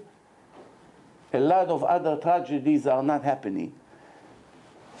alive, a lot of other tragedies are not happening.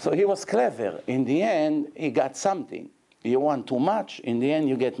 So he was clever. In the end, he got something. You want too much, in the end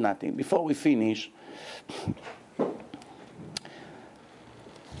you get nothing. Before we finish,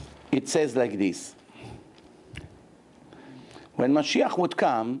 it says like this. When Mashiach would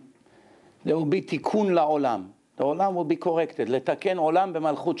come, there will be tikkun la'olam. The olam will be corrected. Letaken olam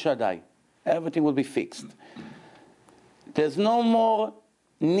b'malchut Shaddai. Everything will be fixed. There's no more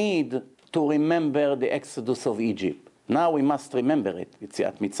need to remember the exodus of Egypt. Now we must remember it.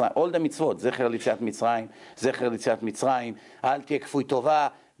 Yetziat Mitzrayim. All the mitzvot. Zecher l'Yetziat Mitzrayim. Zecher l'Yetziat Mitzrayim. Al tihye kfui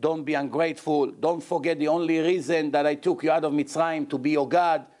tova. Don't be ungrateful. Don't forget the only reason that I took you out of Mitzrayim to be your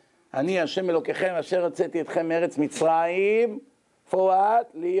God. אני השם אלוקיכם אשר הוצאתי אתכם מארץ מצרים. For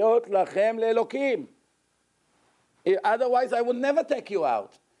what? להיות לכם לאלוקים. Otherwise I would never take you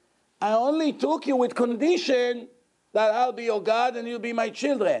out. I only took you with condition that I'll be your God and you'll be my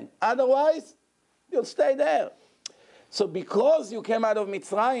children. Otherwise, you'll stay there. So because you came out of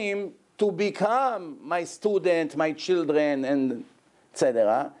Mitzrayim to become my student, my children, and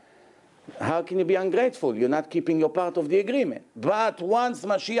etc., how can you be ungrateful? You're not keeping your part of the agreement. But once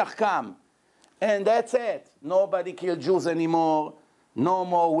Mashiach come, and that's it. Nobody kill Jews anymore. No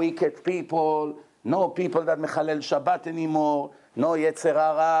more wicked people. No people that mechalel Shabbat anymore. No Yetzer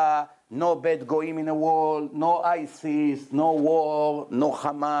Hara. No bad goyim in the world. No ISIS. No war. No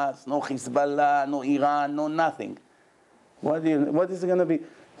Hamas. No Hezbollah. No Iran. No nothing. What is it going to be?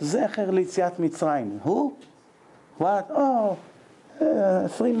 Zecher l'Yetziat Mitzrayim. Who? What? Oh,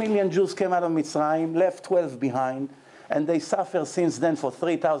 3 million Jews came out of Mitzrayim, left 12 behind, and they suffer since then for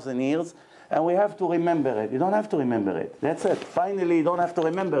 3,000 years. and we have to remember it. You don't have to remember it. That's it. Finally, you don't have to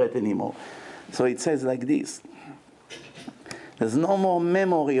remember it anymore. So it says like this. There's no more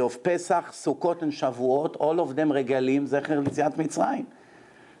memory of Pesach, Sukkot, and Shavuot, all of them regalim, Zecher Yetziat Mitzrayim.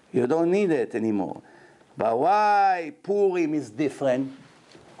 You don't need it anymore. But why Purim is different?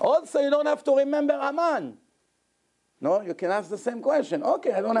 Also, you don't have to remember Haman. No, you can ask the same question.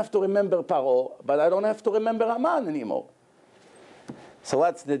 Okay, I don't have to remember Paro, but I don't have to remember Haman anymore. So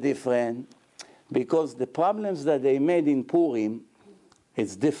what's the difference? Because the problems that they made in Purim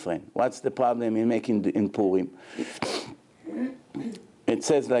is different. What's the problem in making in Purim? It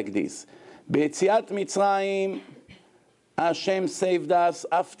says like this. B'Yetziat Mitzrayim, Hashem saved us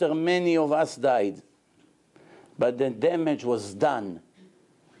after many of us died. But the damage was done.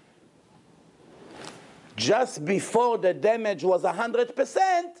 Just before the damage was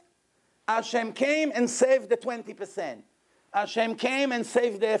 100%, Hashem came and saved the 20%. Hashem came and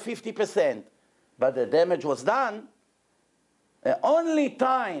saved the 50%. But the damage was done. The only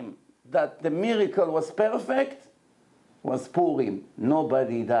time that the miracle was perfect was Purim.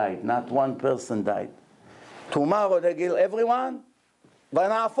 Nobody died. Not one person died. Tomorrow they kill everyone.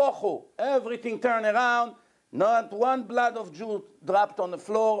 V'na'afochu. Everything turned around. Not one blood of Jew dropped on the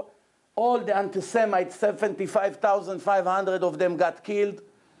floor. All the anti-Semites, 75,500 of them got killed.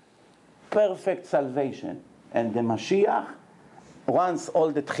 Perfect salvation. And the Mashiach, once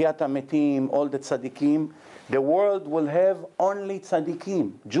all the Tchiyat HaMetim, all the tzaddikim, the world will have only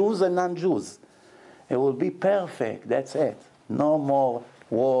tzaddikim, Jews and non-Jews. It will be perfect, that's it. No more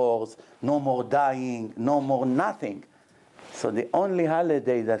wars, no more dying, no more nothing. So the only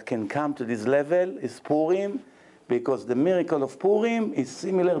holiday that can come to this level is Purim, because the miracle of Purim is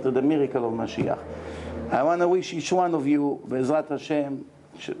similar to the miracle of Mashiach. I want to wish each one of you, Be'ezrat Hashem,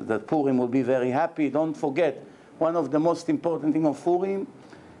 that Purim will be very happy. Don't forget, one of the most important things of Purim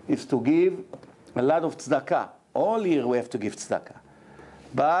is to give a lot of tzedakah. All year we have to give tzedakah.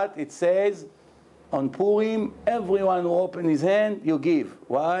 But it says, on Purim, everyone who opens his hand, you give.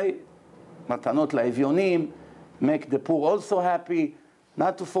 Why? Matanot la'evyonim, make the poor also happy.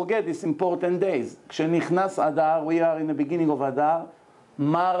 Not to forget these important days. Kshenichnas Adar, we are in the beginning of Adar,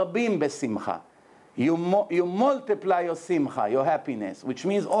 marbim besimcha. You multiply your simcha, your happiness, which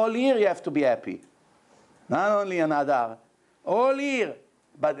means all year you have to be happy. Not only in Adar, all year.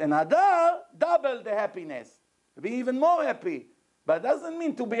 But in Adar, double the happiness. Be even more happy. But doesn't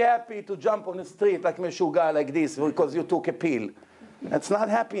mean to be happy to jump on the street like Meshuga like this because you took a pill. That's not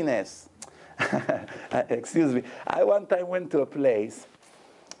happiness. Excuse me. I one time went to a place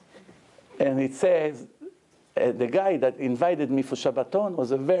and it says, the guy that invited me for Shabbaton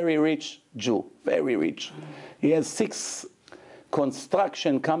was a very rich Jew, very rich. He has 6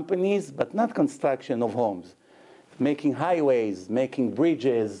 construction companies, but not construction of homes. Making highways, making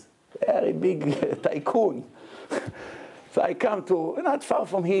bridges, very big tycoon. So I come to, not far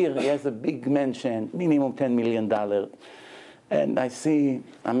from here, he has a big mansion, minimum $10 million. And I see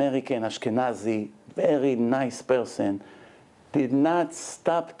American, Ashkenazi, very nice person, did not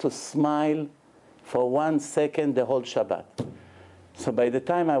stop to smile for 1 second the whole Shabbat. So by the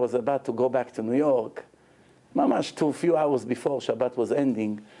time I was about to go back to New York, mamash to a few hours before Shabbat was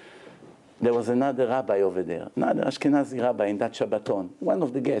ending, there was another rabbi over there, another Ashkenazi rabbi in that Shabbaton, one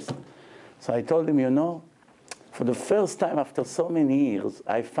of the guests. So I told him, you know, for the first time after so many years,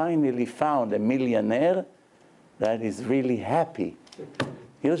 I finally found a millionaire that is really happy.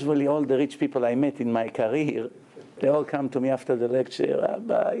 Usually all the rich people I met in my career, they all come to me after the lecture,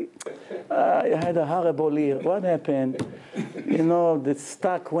 Rabbi, I had a horrible year. What happened? You know, the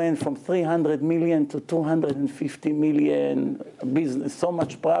stock went from 300 million to 250 million, business, so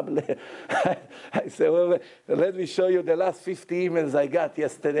much problem. I said, well, let me show you the last 50 emails I got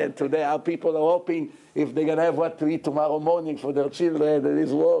yesterday and today, how people are hoping if they're going to have what to eat tomorrow morning for their children, there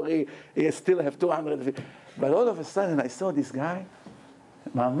is worry, you still have 250. But all of a sudden I saw this guy,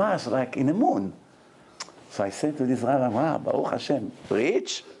 mamash, like in the moon. So I said to this rabbi, wow, Baruch Hashem,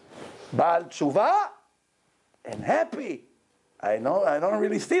 rich, Baal Tshuva, and happy. I know, I don't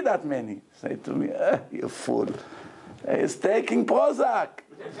really see that many. Say to me, you fool. He's taking Prozac.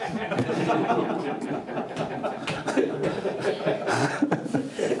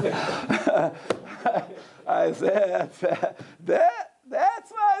 I said,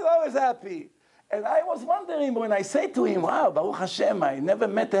 that's why I'm always happy. And I was wondering when I say to him, wow, Baruch Hashem, I never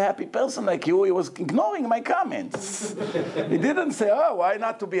met a happy person like you. He was ignoring my comments. He didn't say, oh, why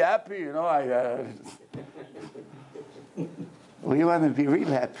not to be happy? You know, we want to be real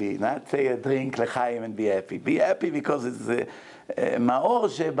happy, not say a drink l'chaim and be happy. Be happy because it's ma'or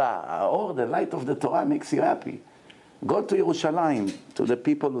sheba, or the light of the Torah makes you happy. Go to Yerushalayim, to the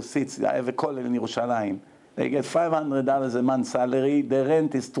people who sit. I have a kollel in Yerushalayim. They get $500 a month salary. The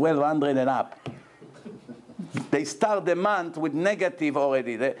rent is $1,200 and up. They start the month with negative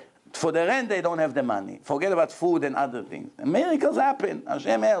already. For the rent, they don't have the money. Forget about food and other things. And miracles happen.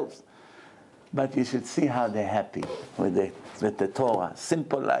 Hashem helps. But you should see how they're happy with the Torah.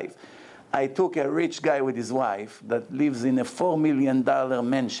 Simple life. I took a rich guy with his wife that lives in a $4 million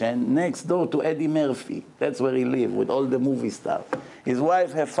mansion next door to Eddie Murphy. That's where he lives with all the movie stars. His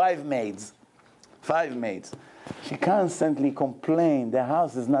wife has 5 maids. 5 maids. She constantly complains the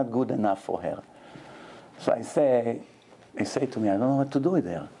house is not good enough for her. So he say to me, I don't know what to do with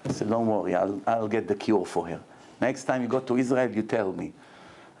her. I said, don't worry, I'll get the cure for her. Next time you go to Israel, you tell me.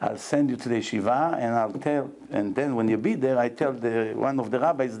 I'll send you to the yeshiva, and then when you be there, I tell one of the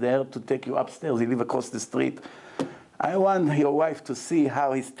rabbis there to take you upstairs. He live across the street. I want your wife to see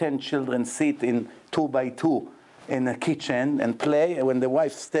how his 10 children sit in 2 by 2 in a kitchen and play. And when the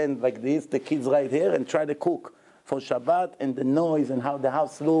wife stands like this, the kids right here, and try to cook for Shabbat, and the noise and how the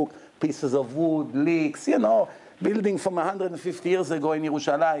house look, pieces of wood, leaks, building from 150 years ago in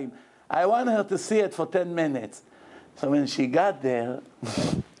Yerushalayim. I want her to see it for 10 minutes. So when she got there,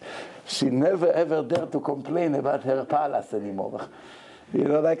 she never ever dared to complain about her palace anymore.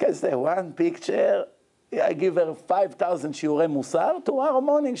 Like I say, one picture, I give her 5,000 shiurei musar. Tomorrow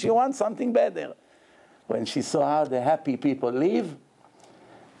morning she wants something better. When she saw how the happy people live,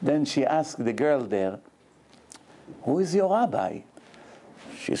 then she asked the girl there, who is your rabbi?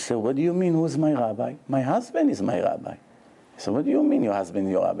 She said, what do you mean, who is my rabbi? My husband is my rabbi. I said, what do you mean your husband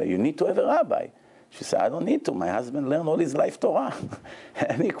is your rabbi? You need to have a rabbi. She said, I don't need to. My husband learned all his life Torah.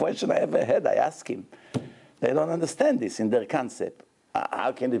 Any question I ever had, I ask him. They don't understand this in their concept.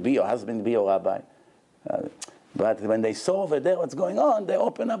 How can it be your husband be your rabbi? But when they saw over there what's going on, they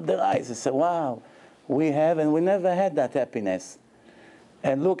open up their eyes and say, wow, we never had that happiness.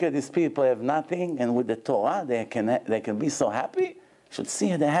 And look at these people have nothing, and with the Torah, they can be so happy. You should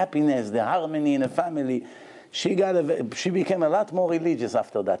see the happiness, the harmony in a family. She became a lot more religious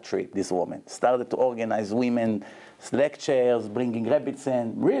after that trip, this woman. Started to organize women's lectures, bringing rabbits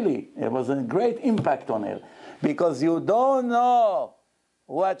in. Really, it was a great impact on her. Because you don't know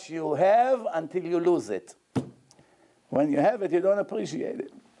what you have until you lose it. When you have it, you don't appreciate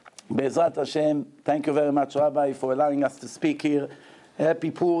it. Be'ezrat Hashem, thank you very much, Rabbi, for allowing us to speak here.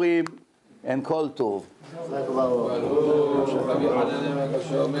 Happy Purim and Kol Tov.